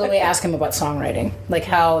absolutely ask him about songwriting, like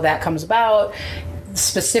how that comes about.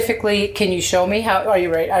 Specifically, can you show me how? Are you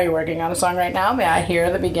working on a song right now? May I hear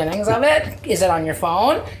the beginnings of it? Is it on your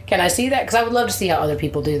phone? Can I see that? Because I would love to see how other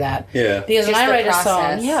people do that. Yeah. Because when Just I the write a song,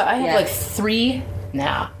 process. I have Yeah. like 3.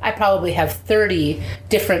 Now, I probably have 30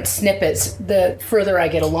 different snippets the further I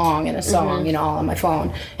get along in a song, you know, all on my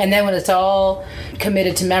phone. And then when it's all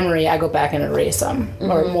committed to memory, I go back and erase them,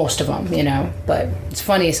 or most of them, you know. But it's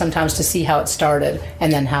funny sometimes to see how it started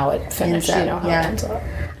and then how it finished, Ends you know, up, how yeah. it ends up.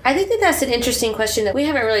 I think that that's an interesting question that we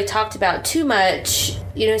haven't really talked about too much.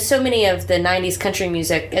 You know, so many of the 90s country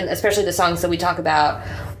music, and especially the songs that we talk about,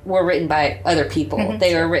 were written by other people.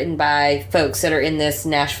 They were written by folks that are in this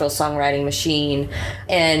Nashville songwriting machine.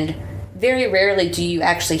 And very rarely do you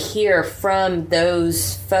actually hear from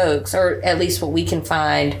those folks, or at least what we can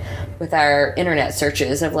find with our internet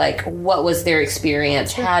searches of like, what was their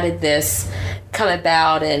experience? How did this come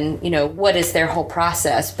about? And, you know, what is their whole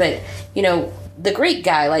process? But, you know, the Greek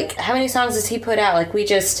guy, like, how many songs does he put out? Like,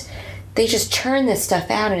 they just churn this stuff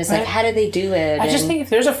out, and it's like, how did they do it? I just And- think if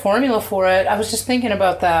there's a formula for it, I was just thinking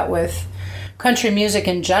about that with country music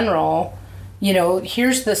in general. You know,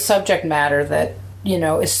 here's the subject matter that, you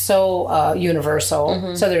know, is so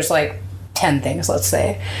universal. So there's like 10 things, let's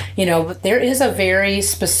say, you know, but there is a very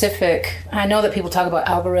specific, I know that people talk about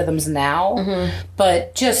algorithms now,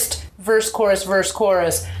 but just verse,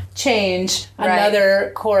 chorus, change,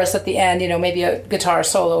 another chorus at the end, you know, maybe a guitar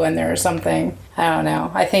solo in there or something. I don't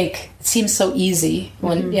know. I think it seems so easy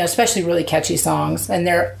when, you know, especially really catchy songs. And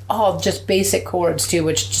they're all just basic chords too,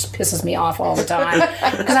 which just pisses me off all the time.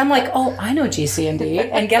 Because I'm like, oh, I know G, C, and D.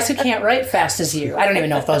 And guess who can't write Fast As You? I don't even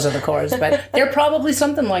know if those are the chords, but they're probably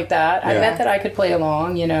something like that. I bet that I could play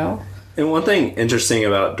along, you know. And one thing interesting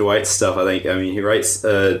about Dwight's stuff, I think, I mean, he writes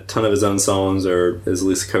a ton of his own songs, or is at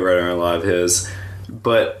least a co-writer on a lot of his,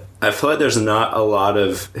 but I feel like there's not a lot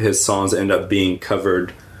of his songs that end up being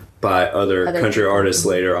covered by other country people. artists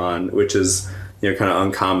later on, which is, you know, kind of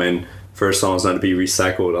uncommon for songs not to be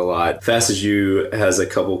recycled a lot. Fast As You has a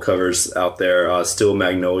couple covers out there. Still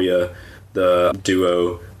Magnolia, the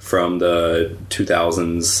duo from the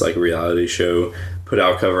 2000s like reality show, put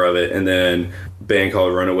out a cover of it. And then a band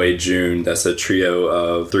called Runaway June, that's a trio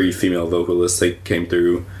of 3 female vocalists that came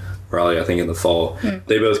through Raleigh, I think, in the fall.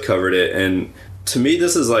 They both covered it, and to me,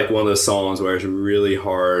 this is like one of those songs where it's really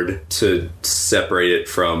hard to separate it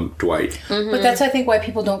from Dwight. But that's, I think, why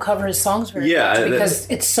people don't cover his songs very much, because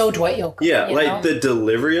it's so Dwight Yoakam. Yeah, you like know? the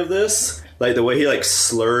delivery of this, like the way he like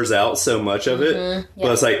slurs out so much of it,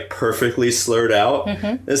 but it's like perfectly slurred out.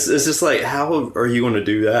 It's just like, how are you going to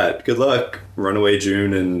do that? Good luck, Runaway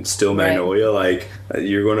June and Still Magnolia. Like,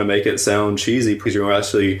 you're going to make it sound cheesy because you're going to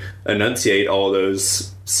actually enunciate all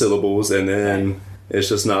those syllables, and then it's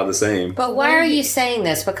just not the same. But why are you saying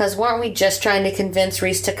this? Because weren't we just trying to convince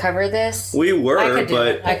Reese to cover this? We were, I could do but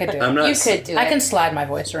it. I could do it. I'm not. You could do it. I can slide my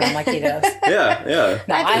voice around like he does. Yeah.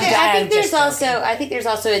 No, I think there's just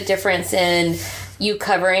also a difference in you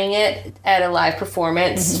covering it at a live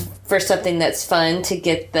performance for something that's fun to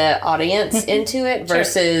get the audience into it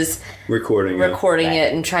versus recording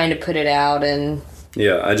it and trying to put it out. And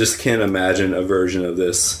yeah, I just can't imagine a version of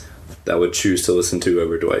this that I would choose to listen to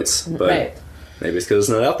over Dwight's. But maybe it's because it's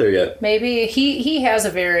not out there yet. Maybe he has a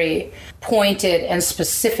very pointed and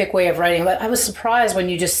specific way of writing. But I was surprised when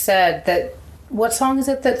you just said that. What song is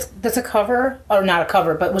it that's a cover, or not a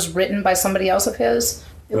cover, but was written by somebody else of his?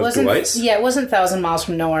 It wasn't. Dwight's? Yeah, it wasn't "1,000 Miles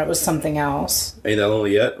from Nowhere." It was something else. Ain't That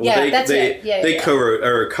Lonely Yet? Well, Yeah, that's it. Yeah, they yeah. covered,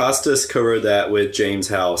 or Costas covered that with James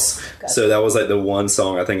House. So that was like the one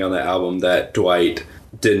song I think on the album that Dwight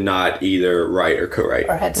did not either write or co-write.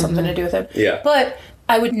 Or had something to do with it. Yeah. But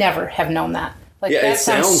I would never have known that. Like, Yeah, that it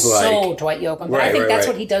sounds sounds so like- Dwight Yoakam. But Right, I think right, that's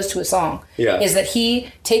right. what he does to a song. Yeah. Is that he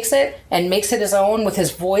takes it and makes it his own with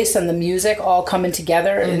his voice and the music all coming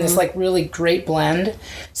together in this like really great blend.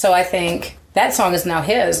 So I think that song is now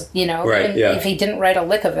his, you know, Right, even yeah. if he didn't write a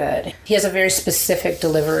lick of it. He has a very specific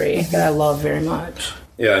delivery that I love very much.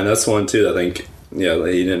 Yeah, and that's one too. I think, yeah,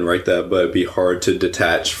 like, he didn't write that, but it'd be hard to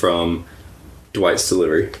detach from Dwight's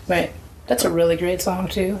delivery. Right. That's a really great song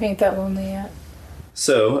too. Ain't That Lonely Yet?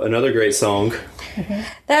 So another great song,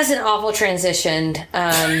 that's an awful transition.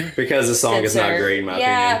 because the song is not Spencer. great in my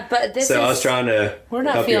Yeah, opinion. but this so I is- was trying to We're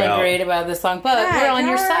not help you feeling out. great about this song, but God, we're on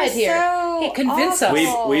your you're side here. so Hey, convince us.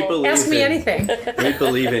 We believe Ask me in, anything. We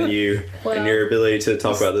believe in you and your ability to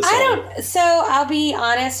talk about this song. So I'll be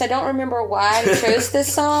honest, I don't remember why I chose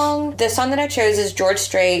this song. The song that I chose is George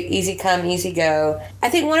Strait, Easy Come, Easy Go. I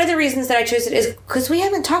think one of the reasons that I chose it is because we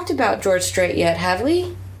haven't talked about George Strait yet, have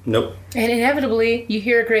we? Nope. And inevitably, you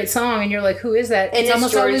hear a great song and you're like, who is that? And it's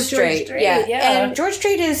almost George always Strait. George Strait. Yeah. And George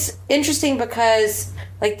Strait is interesting because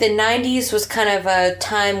like the 90s was kind of a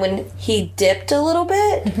time when he dipped a little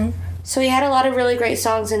bit. So he had a lot of really great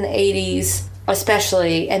songs in the 80s,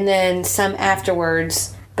 especially, and then some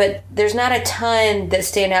afterwards. But there's not a ton that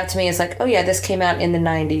stand out to me as like, oh yeah, this came out in the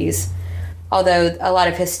 90s. Although a lot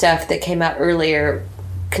of his stuff that came out earlier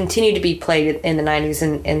continued to be played in the 90s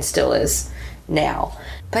and still is now.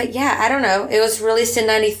 But yeah, I don't know. It was released in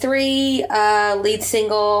 93, lead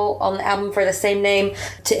single on the album for the same name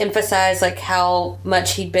to emphasize like how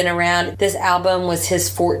much he'd been around. This album was his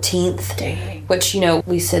 14th. Dang. Which, you know,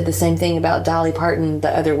 we said the same thing about Dolly Parton the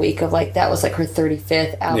other week of like that was like her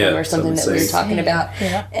 35th album Yeah, or something that we were something talking about.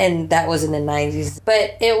 Yeah. And that was in the 90s.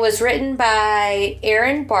 But it was written by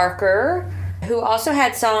Aaron Barker, who also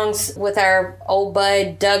had songs with our old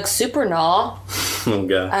bud Doug Supernaw. Oh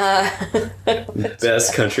god.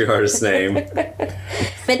 Best country artist name.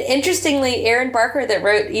 But interestingly, Aaron Barker that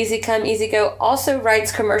wrote Easy Come, Easy Go also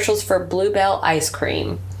writes commercials for Bluebell Ice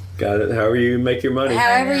Cream. Got it. However you make your money.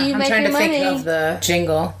 However you I'm make trying your to money. think of the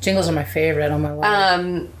jingle. Jingles are my favorite on my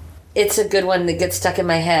life. It's a good one that gets stuck in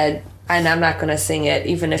my head, and I'm not going to sing it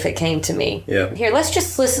even if it came to me. Yeah. Here, let's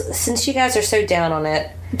just listen. Since you guys are so down on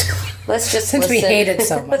it, let's just Since we listen. hate it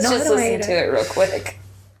so much. Let's No, I just don't listen hate to it real quick.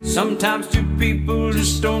 Sometimes two people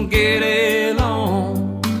just don't get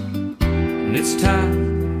along, and it's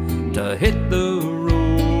time to hit the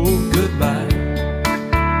road. Goodbye,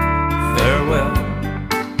 farewell,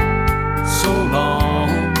 so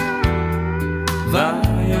long,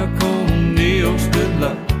 via con Dios good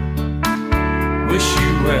luck. Wish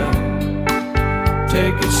you well,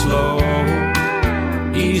 take it slow,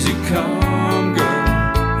 easy come, go,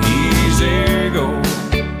 easy go.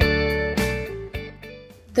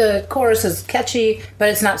 the chorus is catchy, but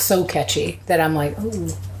it's not so catchy that I'm like, ooh,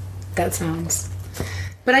 that sounds.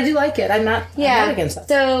 But I do like it. I'm not against that.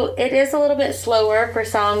 So it is a little bit slower for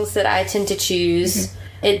songs that I tend to choose. Mm-hmm.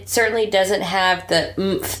 It certainly doesn't have the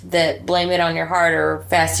oomph that Blame It on Your Heart or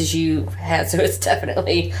Fast as You had. So it's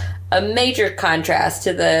definitely a major contrast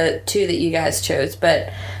to the two that you guys chose.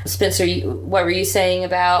 But Spencer, what were you saying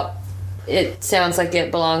about it? Sounds like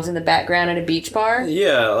it belongs in the background at a beach bar.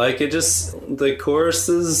 Yeah, like it just, the chorus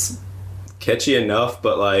is catchy enough,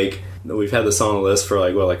 but like we've had the song on the list for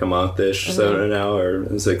like a month-ish or so now, or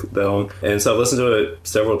it's like that long. And so I've listened to it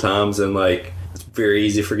several times, and like it's very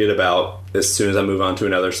easy to forget about as soon as I move on to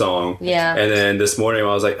another song. Yeah. And then this morning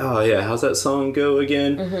I was like, oh yeah, how's that song go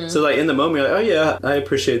again? So like in the moment, you're like, oh yeah, I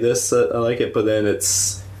appreciate this, I like it, but then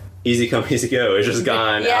it's easy come, easy go. It's just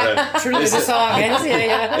gone out of... Truly the song is.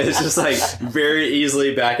 Yeah. It's just like very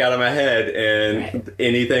easily back out of my head, and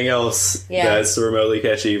anything else that's remotely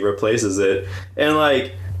catchy replaces it. And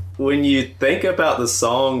like when you think about the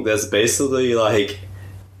song, that's basically like,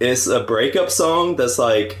 it's a breakup song that's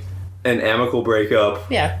like an amicable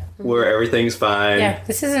breakup. Yeah. Where everything's fine. Yeah,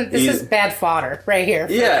 this is bad fodder right here.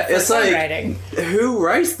 For it's like, songwriting. Who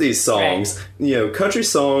writes these songs? Right. You know, country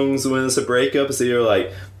songs, when it's a breakup, it's either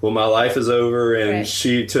like, well, my life is over and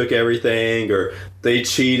she took everything, or they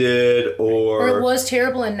cheated, or it was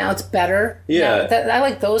terrible and now it's better. Yeah. I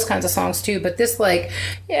like those kinds of songs too, but this Or we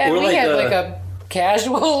like had the- like a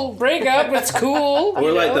casual breakup. It's cool.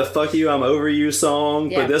 or like the "Fuck You, I'm Over You"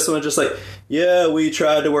 song. Yeah. But this one just like, we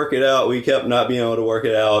tried to work it out. We kept not being able to work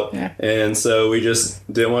it out. Yeah. And so we just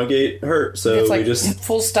didn't want to get hurt. So It's like we just...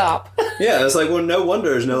 full stop. Yeah, it's like, well, no wonder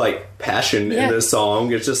there's no like passion in this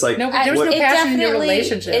song. It's just like... No, but there's no passion in your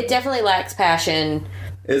relationship. It definitely lacks passion.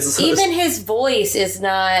 It's Even his voice is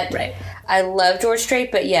not... Right. I love George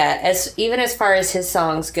Strait, but even as far as his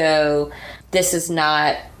songs go, this is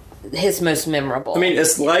not his most memorable. I mean,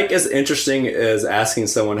 it's like as interesting as asking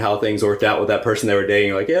someone how things worked out with that person they were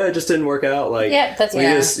dating. Like, it just didn't work out. Like, that's we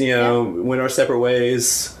just, went our separate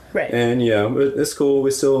ways. Right. And, it's cool.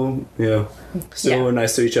 We still, are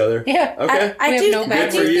nice to each other. Yeah. Okay. I We have do, no I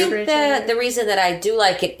bad do words think for each other. the reason that I do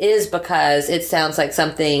like it is because it sounds like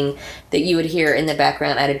something that you would hear in the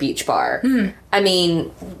background at a beach bar. I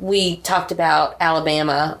mean, we talked about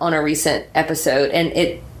Alabama on a recent episode, and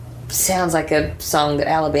it sounds like a song that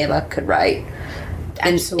Alabama could write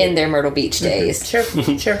in their Myrtle Beach days. Sure.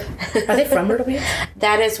 Are they from Myrtle Beach?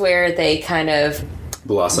 That is where they kind of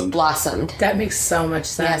blossomed. That makes so much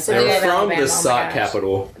sense. so I They Yeah, were love from Alabama. the Oh my sock gosh.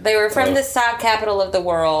 capital. They were from the sock capital of the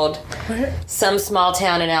world, some small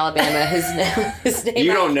town in Alabama. His name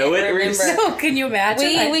You I don't know can't it, Reese? remember. No, can you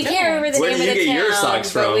imagine? We can't remember the Where name did of you the get town, your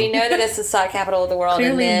socks but from? we know that it's the sock capital of the world.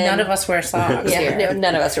 Clearly, and then, none of us wear socks here. no,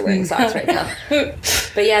 none of us are wearing socks right now.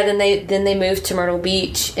 But yeah, then they moved to Myrtle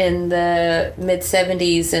Beach in the mid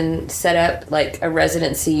 '70s and set up like a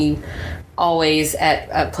residency, always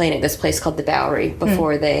at playing at this place called the Bowery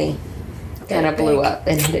before they kind of blew up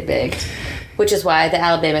and hit it big. Which is why the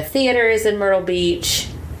Alabama Theater is in Myrtle Beach.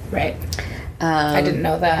 Right. I didn't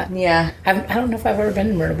know that. Yeah. I don't know if I've ever been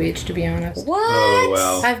to Myrtle Beach, to be honest. What? Oh,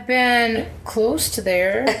 wow. I've been close to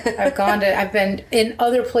there. I've been in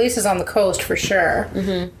other places on the coast for sure.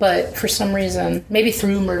 But for some reason, maybe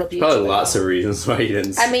through Myrtle Beach. Probably lots of reasons why you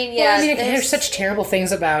didn't. I mean, Well, yeah. I hear such terrible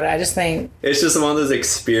things about it. I just think, It's just one of those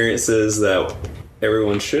experiences that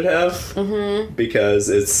everyone should have because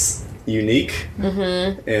it's unique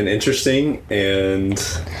and interesting, and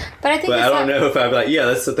but I think but it's I don't not- know if I'd be like, yeah,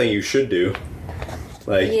 that's the thing you should do.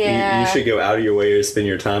 Like, Yeah. you should go out of your way to spend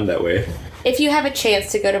your time that way. If you have a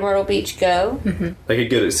chance to go to Myrtle Beach, go. Like a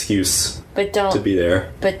good excuse But to don't. be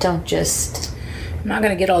there. But don't just. I'm not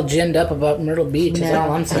going to get all ginned up about Myrtle Beach, is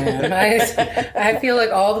all I'm saying. I feel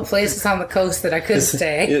like all the places on the coast that I could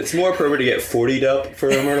stay. It's more appropriate to get 40'd up for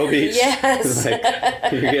Myrtle Beach. Yes. Like,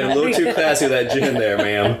 you're getting a little too classy with that gin there,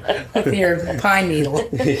 ma'am. With your pine needle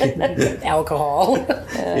alcohol.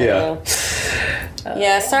 Yeah.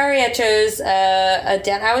 Yeah, sorry I chose a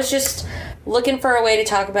down. I was just looking for a way to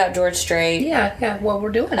talk about George Strait. Yeah, well,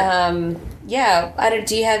 we're doing it. Yeah,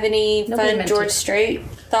 do you have any Nobody fun meant George to. Strait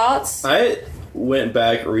thoughts? I went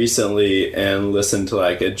back recently and listened to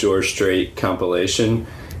like a George Strait compilation,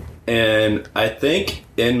 and I think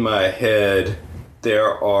in my head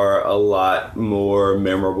there are a lot more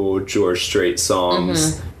memorable George Strait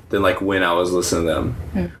songs than like when I was listening to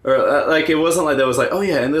them. Or like it wasn't like that was like, oh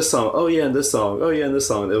yeah, in this song, oh yeah, in this song, oh yeah, in this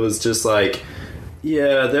song. It was just like,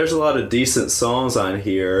 yeah, there's a lot of decent songs on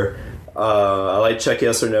here. I like Check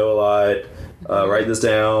Yes or No a lot. Write This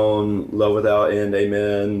Down, Love Without End,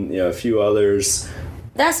 Amen, a few others.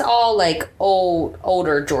 That's all like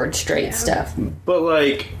older George Strait stuff. But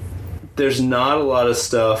like, there's not a lot of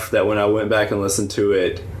stuff that when I went back and listened to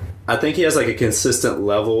it, I think he has like a consistent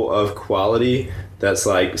level of quality that's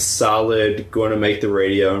like solid, going to make the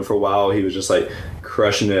radio. And for a while, he was just like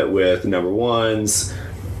crushing it with number ones.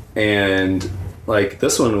 And like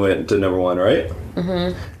this one went to number one, right?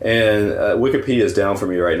 Mm-hmm. And Wikipedia is down for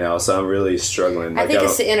me right now, so I'm really struggling. I think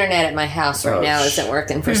it's the internet at my house right now isn't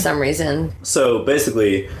working for some reason. So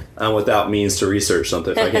basically, I'm without means to research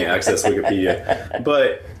something if I can't access Wikipedia.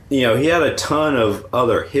 But, you know, he had a ton of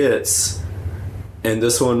other hits, and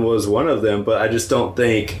this one was one of them, but I just don't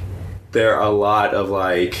think there are a lot of,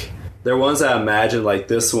 like... There are ones that I imagine, like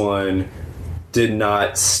this one, did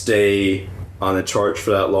not stay on the charts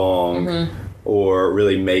for that long, or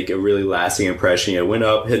really make a really lasting impression. It went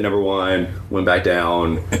up, hit number one, went back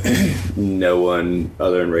down. No one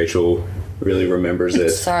other than Rachel really remembers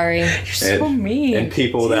it. Sorry. You're so mean. And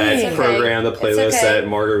people that program the playlist at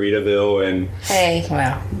Margaritaville and Hey.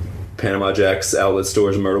 Wow. Panama Jack's outlet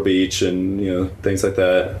stores in Myrtle Beach and, you know, things like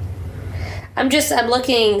that. I'm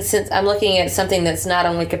looking at something that's not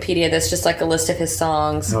on Wikipedia that's just like a list of his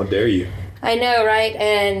songs. How dare you? I know, right?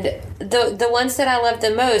 And the ones that I love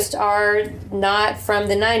the most are not from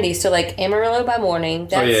the 90s. So like Amarillo by Morning,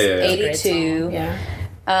 that's 82. Yeah.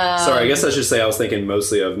 Sorry, I guess I should say I was thinking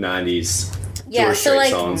mostly of 90s George so Strait like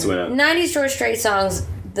songs. 90s George Strait songs.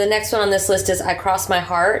 The next one on this list is I Cross My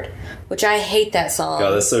Heart, which I hate that song.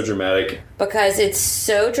 God, that's so dramatic. Because it's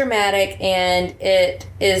so dramatic and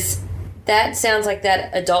that sounds like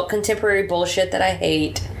that adult contemporary bullshit that I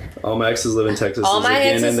hate. All My Exes Live in Texas All is My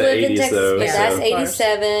again Exes in the Live 80s in Texas, though. but that's So.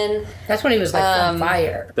 87. That's when he was like on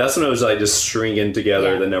fire. That's when it was like just stringing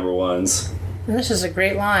together Yeah. the number ones. And this is a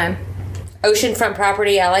great line. Oceanfront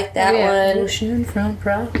Property, I like that one. Oceanfront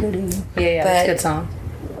Property. Yeah, that's a good song.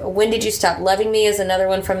 When Did You Stop Loving Me is another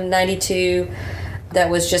one from 92 that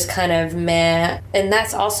was just kind of meh. And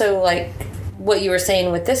that's also like what you were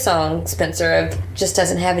saying with this song, Spencer, of just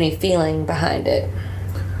doesn't have any feeling behind it.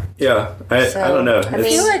 Yeah, I don't know. I I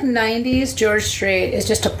feel like 90s George Strait is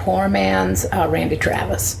just a poor man's Randy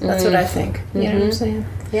Travis. That's what I think. You know what I'm saying?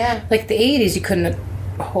 Yeah. Like the 80s, you couldn't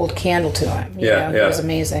hold candle to him. You know? It was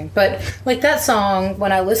amazing. But like that song,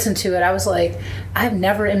 when I listened to it, I was like, I've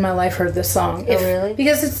never in my life heard this song. Really?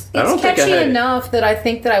 Because it's I don't think I catchy had- enough that I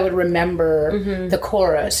think that I would remember the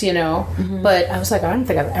chorus, you know? But I was like, I don't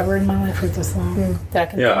think I've ever in my life heard this song. That I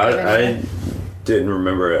can think of I anyway. didn't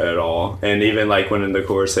remember it at all. And even like when in the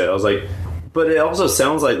chorus hit, I was like, but it also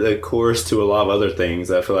sounds like the chorus to a lot of other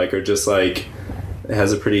things I feel like are just like, it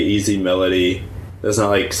has a pretty easy melody. It's not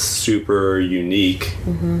like super unique.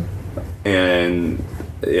 And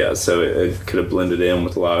yeah, so it could have blended in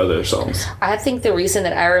with a lot of other songs. I think the reason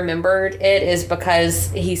that I remembered it is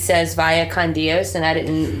because he says Vaya con Dios, and I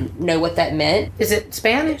didn't know what that meant. Is it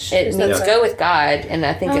Spanish? It Is that means like- go with God, and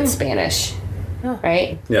I think it's Spanish. Oh.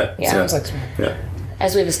 Right? Yeah. Yeah. Sounds like Spanish. Yeah.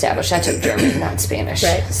 As we've established, I took German, not Spanish.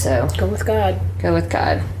 Right. So Go with God. go with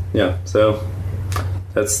God. Yeah. So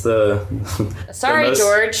that's the Sorry, most-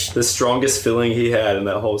 George. the strongest feeling he had in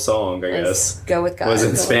that whole song, I guess, Go with God. was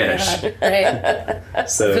in Spanish. Right.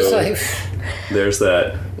 So Just like, there's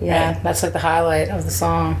that. Yeah. that's like the highlight of the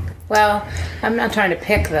song. Well, I'm not trying to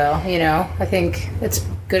pick though, you know. I think it's a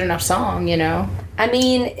good enough song, you know. I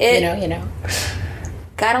mean, it You know.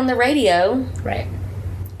 got on the radio. Right.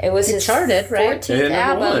 It was his charted, right? 14th It hit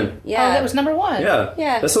number album. one. Yeah. Oh, that was number one. Yeah.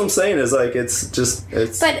 Yeah. That's what I'm saying is like, it's.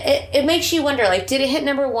 But it makes you wonder, like, did it hit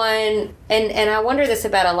number one? And I wonder this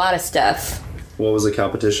about a lot of stuff. What was the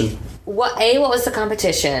competition? What was the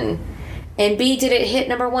competition? And B, did it hit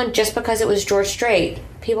number one just because it was George Strait?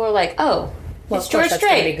 People were like, oh, Well, it's of course George that's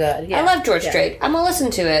gonna Strait. be good. Yeah. I love George Yeah. Strait. I'm going to listen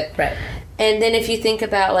to it. Right. And then if you think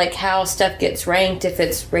about, like, how stuff gets ranked, if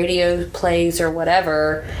it's radio plays or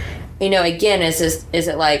whatever, you know, again, is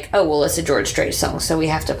it like, oh, well, it's a George Strait song, so we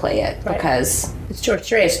have to play it Right. because It's George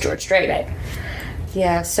Strait. it's George Strait. Right.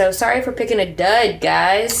 Yeah, so sorry for picking a dud,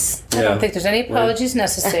 guys. I don't think there's any apologies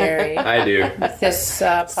necessary I do. with this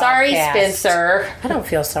Sorry, podcast. Spencer. I don't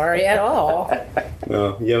feel sorry at all.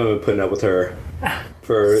 Well, you haven't been putting up with her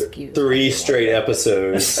for Excuse 3 straight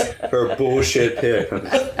episodes. Her bullshit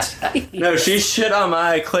pick. No, she shit on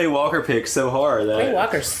my Clay Walker pick so hard that Clay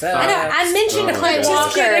Walker sucks. I mentioned Clay I'm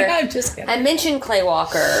just kidding. Walker. I'm just kidding. I mentioned Clay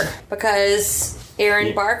Walker because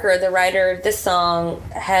Aaron Barker, the writer of this song,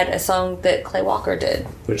 had a song that Clay Walker did.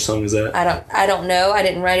 Which song is that? I don't know. I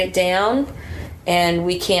didn't write it down, and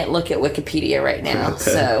we can't look at Wikipedia right now.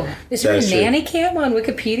 So Is there a That's true. nanny cam on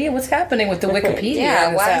Wikipedia? What's happening with the Wikipedia yeah,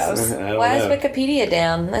 in this house? I don't why is know. Wikipedia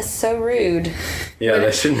down? That's so rude. Yeah,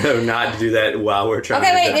 they should know not to do that while we're trying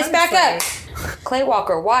Okay, to wait, it's back up. Clay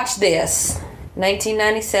Walker, Watch This.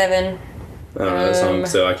 1997. I don't know that song,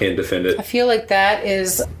 so I can't defend I it. feel like that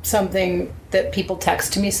is something that people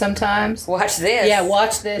text to me sometimes. Watch This. Yeah,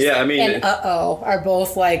 watch this. Yeah, I mean- and are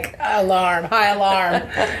both like alarm, high alarm,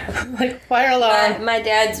 like fire alarm.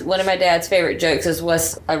 One of my dad's favorite jokes is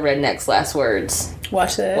what's a redneck's last words.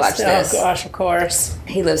 Watch this. Watch this. Oh gosh, of course.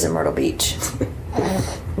 He lives in Myrtle Beach.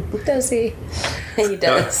 Does he? He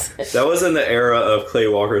does. That was in the era of Clay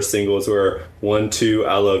Walker singles where 1, 2,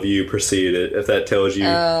 I Love You preceded it, if that tells you.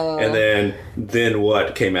 Oh. And then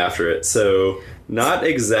What came after it. So not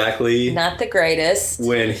exactly Not the greatest.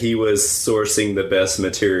 when he was sourcing the best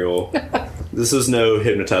material. This was no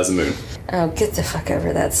Hypnotize the Moon. Oh, get the fuck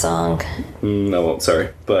over that song. I won't, sorry.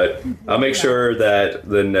 But I'll make sure that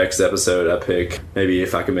the next episode I pick, maybe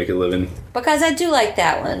if I can make a living. Because I do like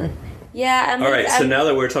that one. Yeah. All right, so now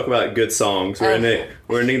that we're talking about good songs, we're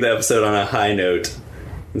ending the episode on a high note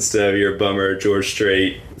instead of your bummer George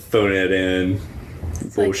Strait phoning it in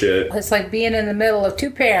bullshit. It's like being in the middle of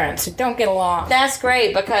two parents who don't get along. That's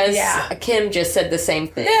great because Yeah. Kim just said the same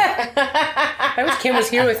thing. I wish Kim was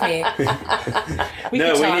here with me. We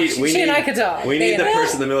could talk. She and I could talk. We need the Yeah.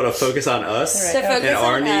 person in the middle to focus on us To focus and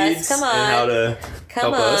our on us. needs Come on. and how to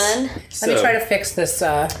Come help us. on. Let me try to fix this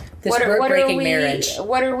breaking marriage.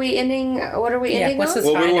 What are we ending? What are we ending what's on? this?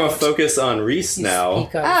 Well, we High want note. to focus on Reese now.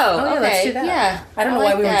 Speak up. Oh, yeah, okay. let's do that. Yeah. I don't know I why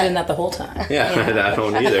like we were that. doing that the whole time. Yeah, I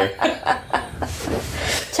don't either.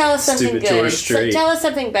 Tell us something Stupid good. George Strait. Tell us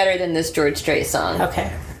something better than this George Strait song.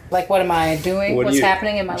 Okay. Like, what am I doing? What's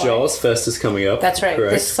happening in my life? Jaws Fest is coming up. That's right.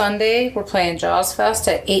 Correct. This Sunday, we're playing Jaws Fest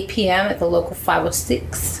at 8 p.m. at the local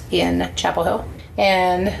 506 in Chapel Hill.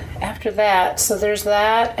 And after that, so there's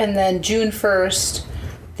that. And then June 1st,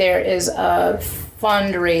 there is a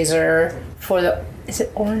fundraiser for the, is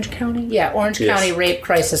it Orange County? Yeah, Orange Yes. County Rape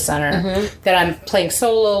Crisis Center that I'm playing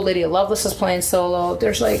solo. Lydia Lovelace is playing solo.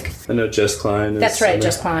 There's like, I know Jess Klein. that's right, just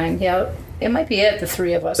Just Klein. Yep. It might be it, the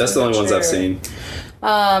three of us. That's I'm the only not ones I've sure. seen.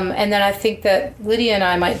 And then I think that Lydia and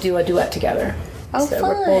I might do a duet together. Oh, so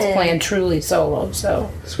we're both fun. playing truly solo. So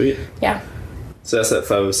Sweet. yeah, So that's at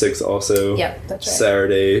 506 also. Yep, that's right.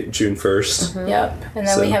 Saturday, June 1st. yep. And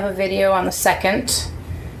then So- we have a video on the 2nd.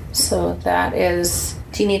 So that is,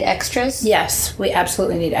 Do you need extras? yes, we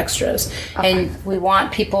absolutely need extras, and we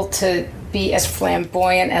want people to be as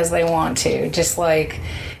flamboyant as they want to. Just like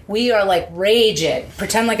we are, like rage it,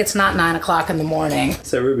 pretend like it's not 9 o'clock in the morning.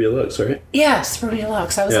 Is that Ruby Lux, right? Yes, Ruby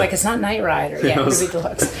Deluxe. I was Yeah. like, it's not Night Rider. Yeah, I was- Ruby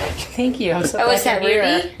Deluxe. Thank you. I'm so Oh, glad is that you're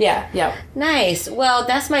here. Ruby? Yeah, yeah. Nice. Well,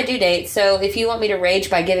 that's my due date. So if you want me to rage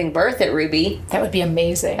by giving birth at Ruby, That would be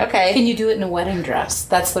amazing. Okay. Can you do it in a wedding dress?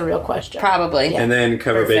 That's the real question. probably. And then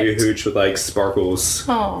cover Baby Perfect. Hooch with like sparkles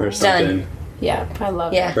Aw. or something. Yeah, I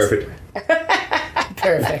love Yeah. it. Perfect.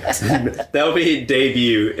 Perfect. That will be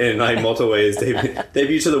debut in like multiple ways.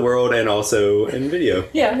 Debut to the world and also in video.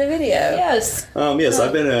 Yeah. In the video. Yes. Yes,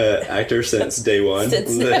 I've been an actor since day one.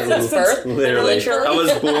 Since birth? Literally. Literally? I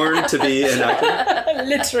was born to be an actor.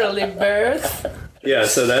 Literally birth. Yeah,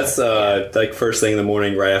 so that's like first thing in the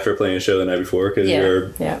morning right after playing a show the night before because Yeah.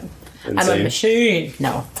 you're Yeah. I'm insane. a machine.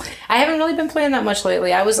 No, I haven't really been playing that much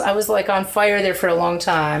lately. I was like on fire there for a long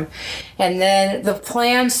time, and then the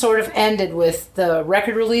plan sort of ended with the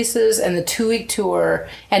record releases and the 2-week tour,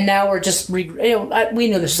 and now we're just we knew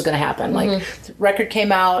this was going to happen. Like the record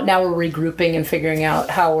came out, now we're regrouping and figuring out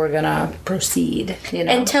how we're going to proceed. You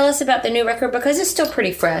know. And tell us about the new record because it's still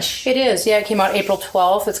pretty fresh. It is, yeah. It came out April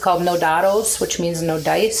 12th. It's called No Dados, which means no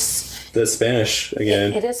dice. That's Spanish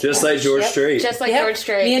again. It is just Spanish, like George yep. Strait. Just like Yep. George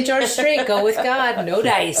Strait. Me and George Strait go with God. No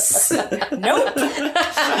dice. Nope.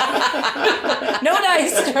 No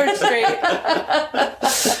dice, George Strait.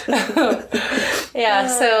 Yeah,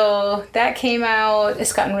 so that came out.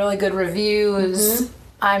 It's gotten really good reviews.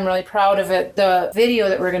 I'm really proud of it. The video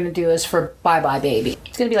that we're going to do is for Bye Bye Baby.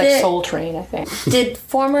 It's going to be like The- Soul Train, I think. Did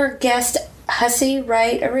former guest Hussey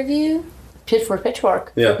write a review?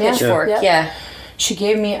 Pitchfork. Yeah. Pitchfork, Yeah. yeah. She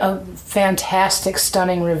gave me a fantastic,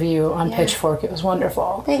 stunning review on Pitchfork. It was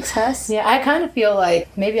wonderful. Thanks, Huss. Yeah, I kind of feel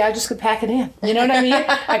like maybe I just could pack it in. You know what I mean?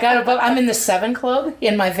 I got above. I'm in the 7 club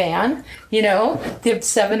in my van. You know, the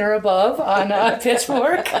 7 or above on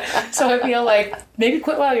Pitchfork. So I feel like maybe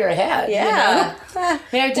quit while you're ahead. Yeah. You know?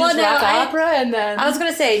 Maybe I do Well, this no, rock I- opera and then. I was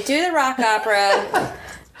going to say, do the rock opera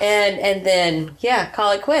and then, yeah,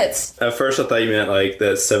 call it quits. At first, I thought you meant like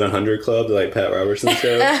that 700 Club, like Pat Robertson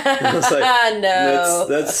show. I was like, No.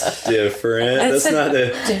 that's different. That's not a.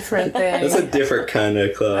 different thing. That's a different kind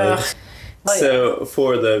of club. Oh, So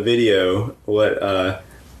for the video, what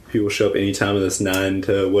people show up anytime in this 9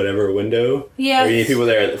 to whatever window? Yeah. Or you need people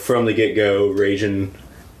there from the get go raging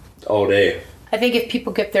all day. I think if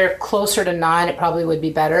people get there closer to 9, it probably would be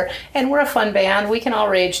better. And we're a fun band. We can all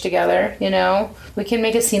rage together, you know. We can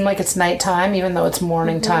make it seem like it's nighttime, even though it's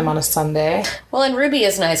morning time on a Sunday. Well, and Ruby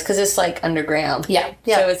is nice because it's like underground. Yeah.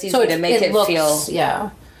 So it's easy to make it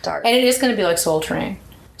feel dark. And it is going to be like Soul Train.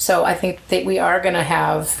 So I think that we are going to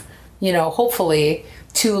have, you know, hopefully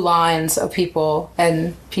 2 lines of people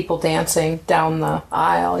and people dancing down the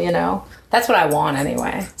aisle, you know. That's what I want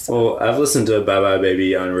anyway. Well, I've listened to Bye Bye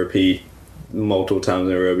Baby on repeat multiple times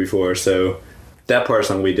in a row before, so that part's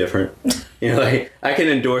gonna be different. You know, like, I can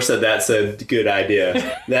endorse that that's a good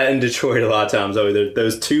idea. That in Detroit a lot of times, either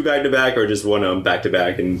those 2 back to back or just one of them back to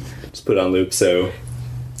back and just put on loop. So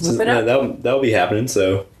Loop it up. that'll be happening.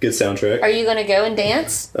 So good soundtrack. Are you going to go and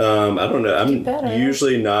dance? I don't know. I'm better.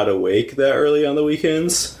 usually not awake that early on the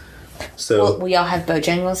weekends. So Will y'all have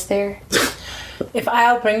Bojangles there? If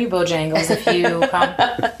I'll bring you Bojangles if you come.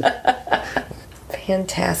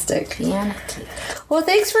 Fantastic. Yeah. Well,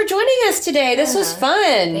 thanks for joining us today. This was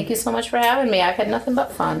fun. Thank you so much for having me. I've had nothing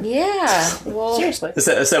but fun. Yeah. Well, Seriously. is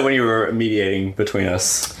that when you were mediating between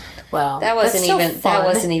us? Well, that wasn't that's so even fun. that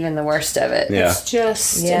wasn't even the worst of it. Yeah. It's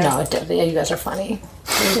just no. You guys are funny.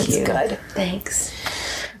 It's you. good. Thanks.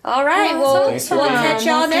 All right. Well, Well, Thanks for we'll being here. catch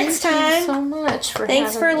y'all next Thank you time. so much for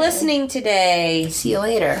Thanks having for me. listening today. See you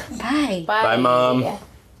later. Bye. Bye. Bye, Mom.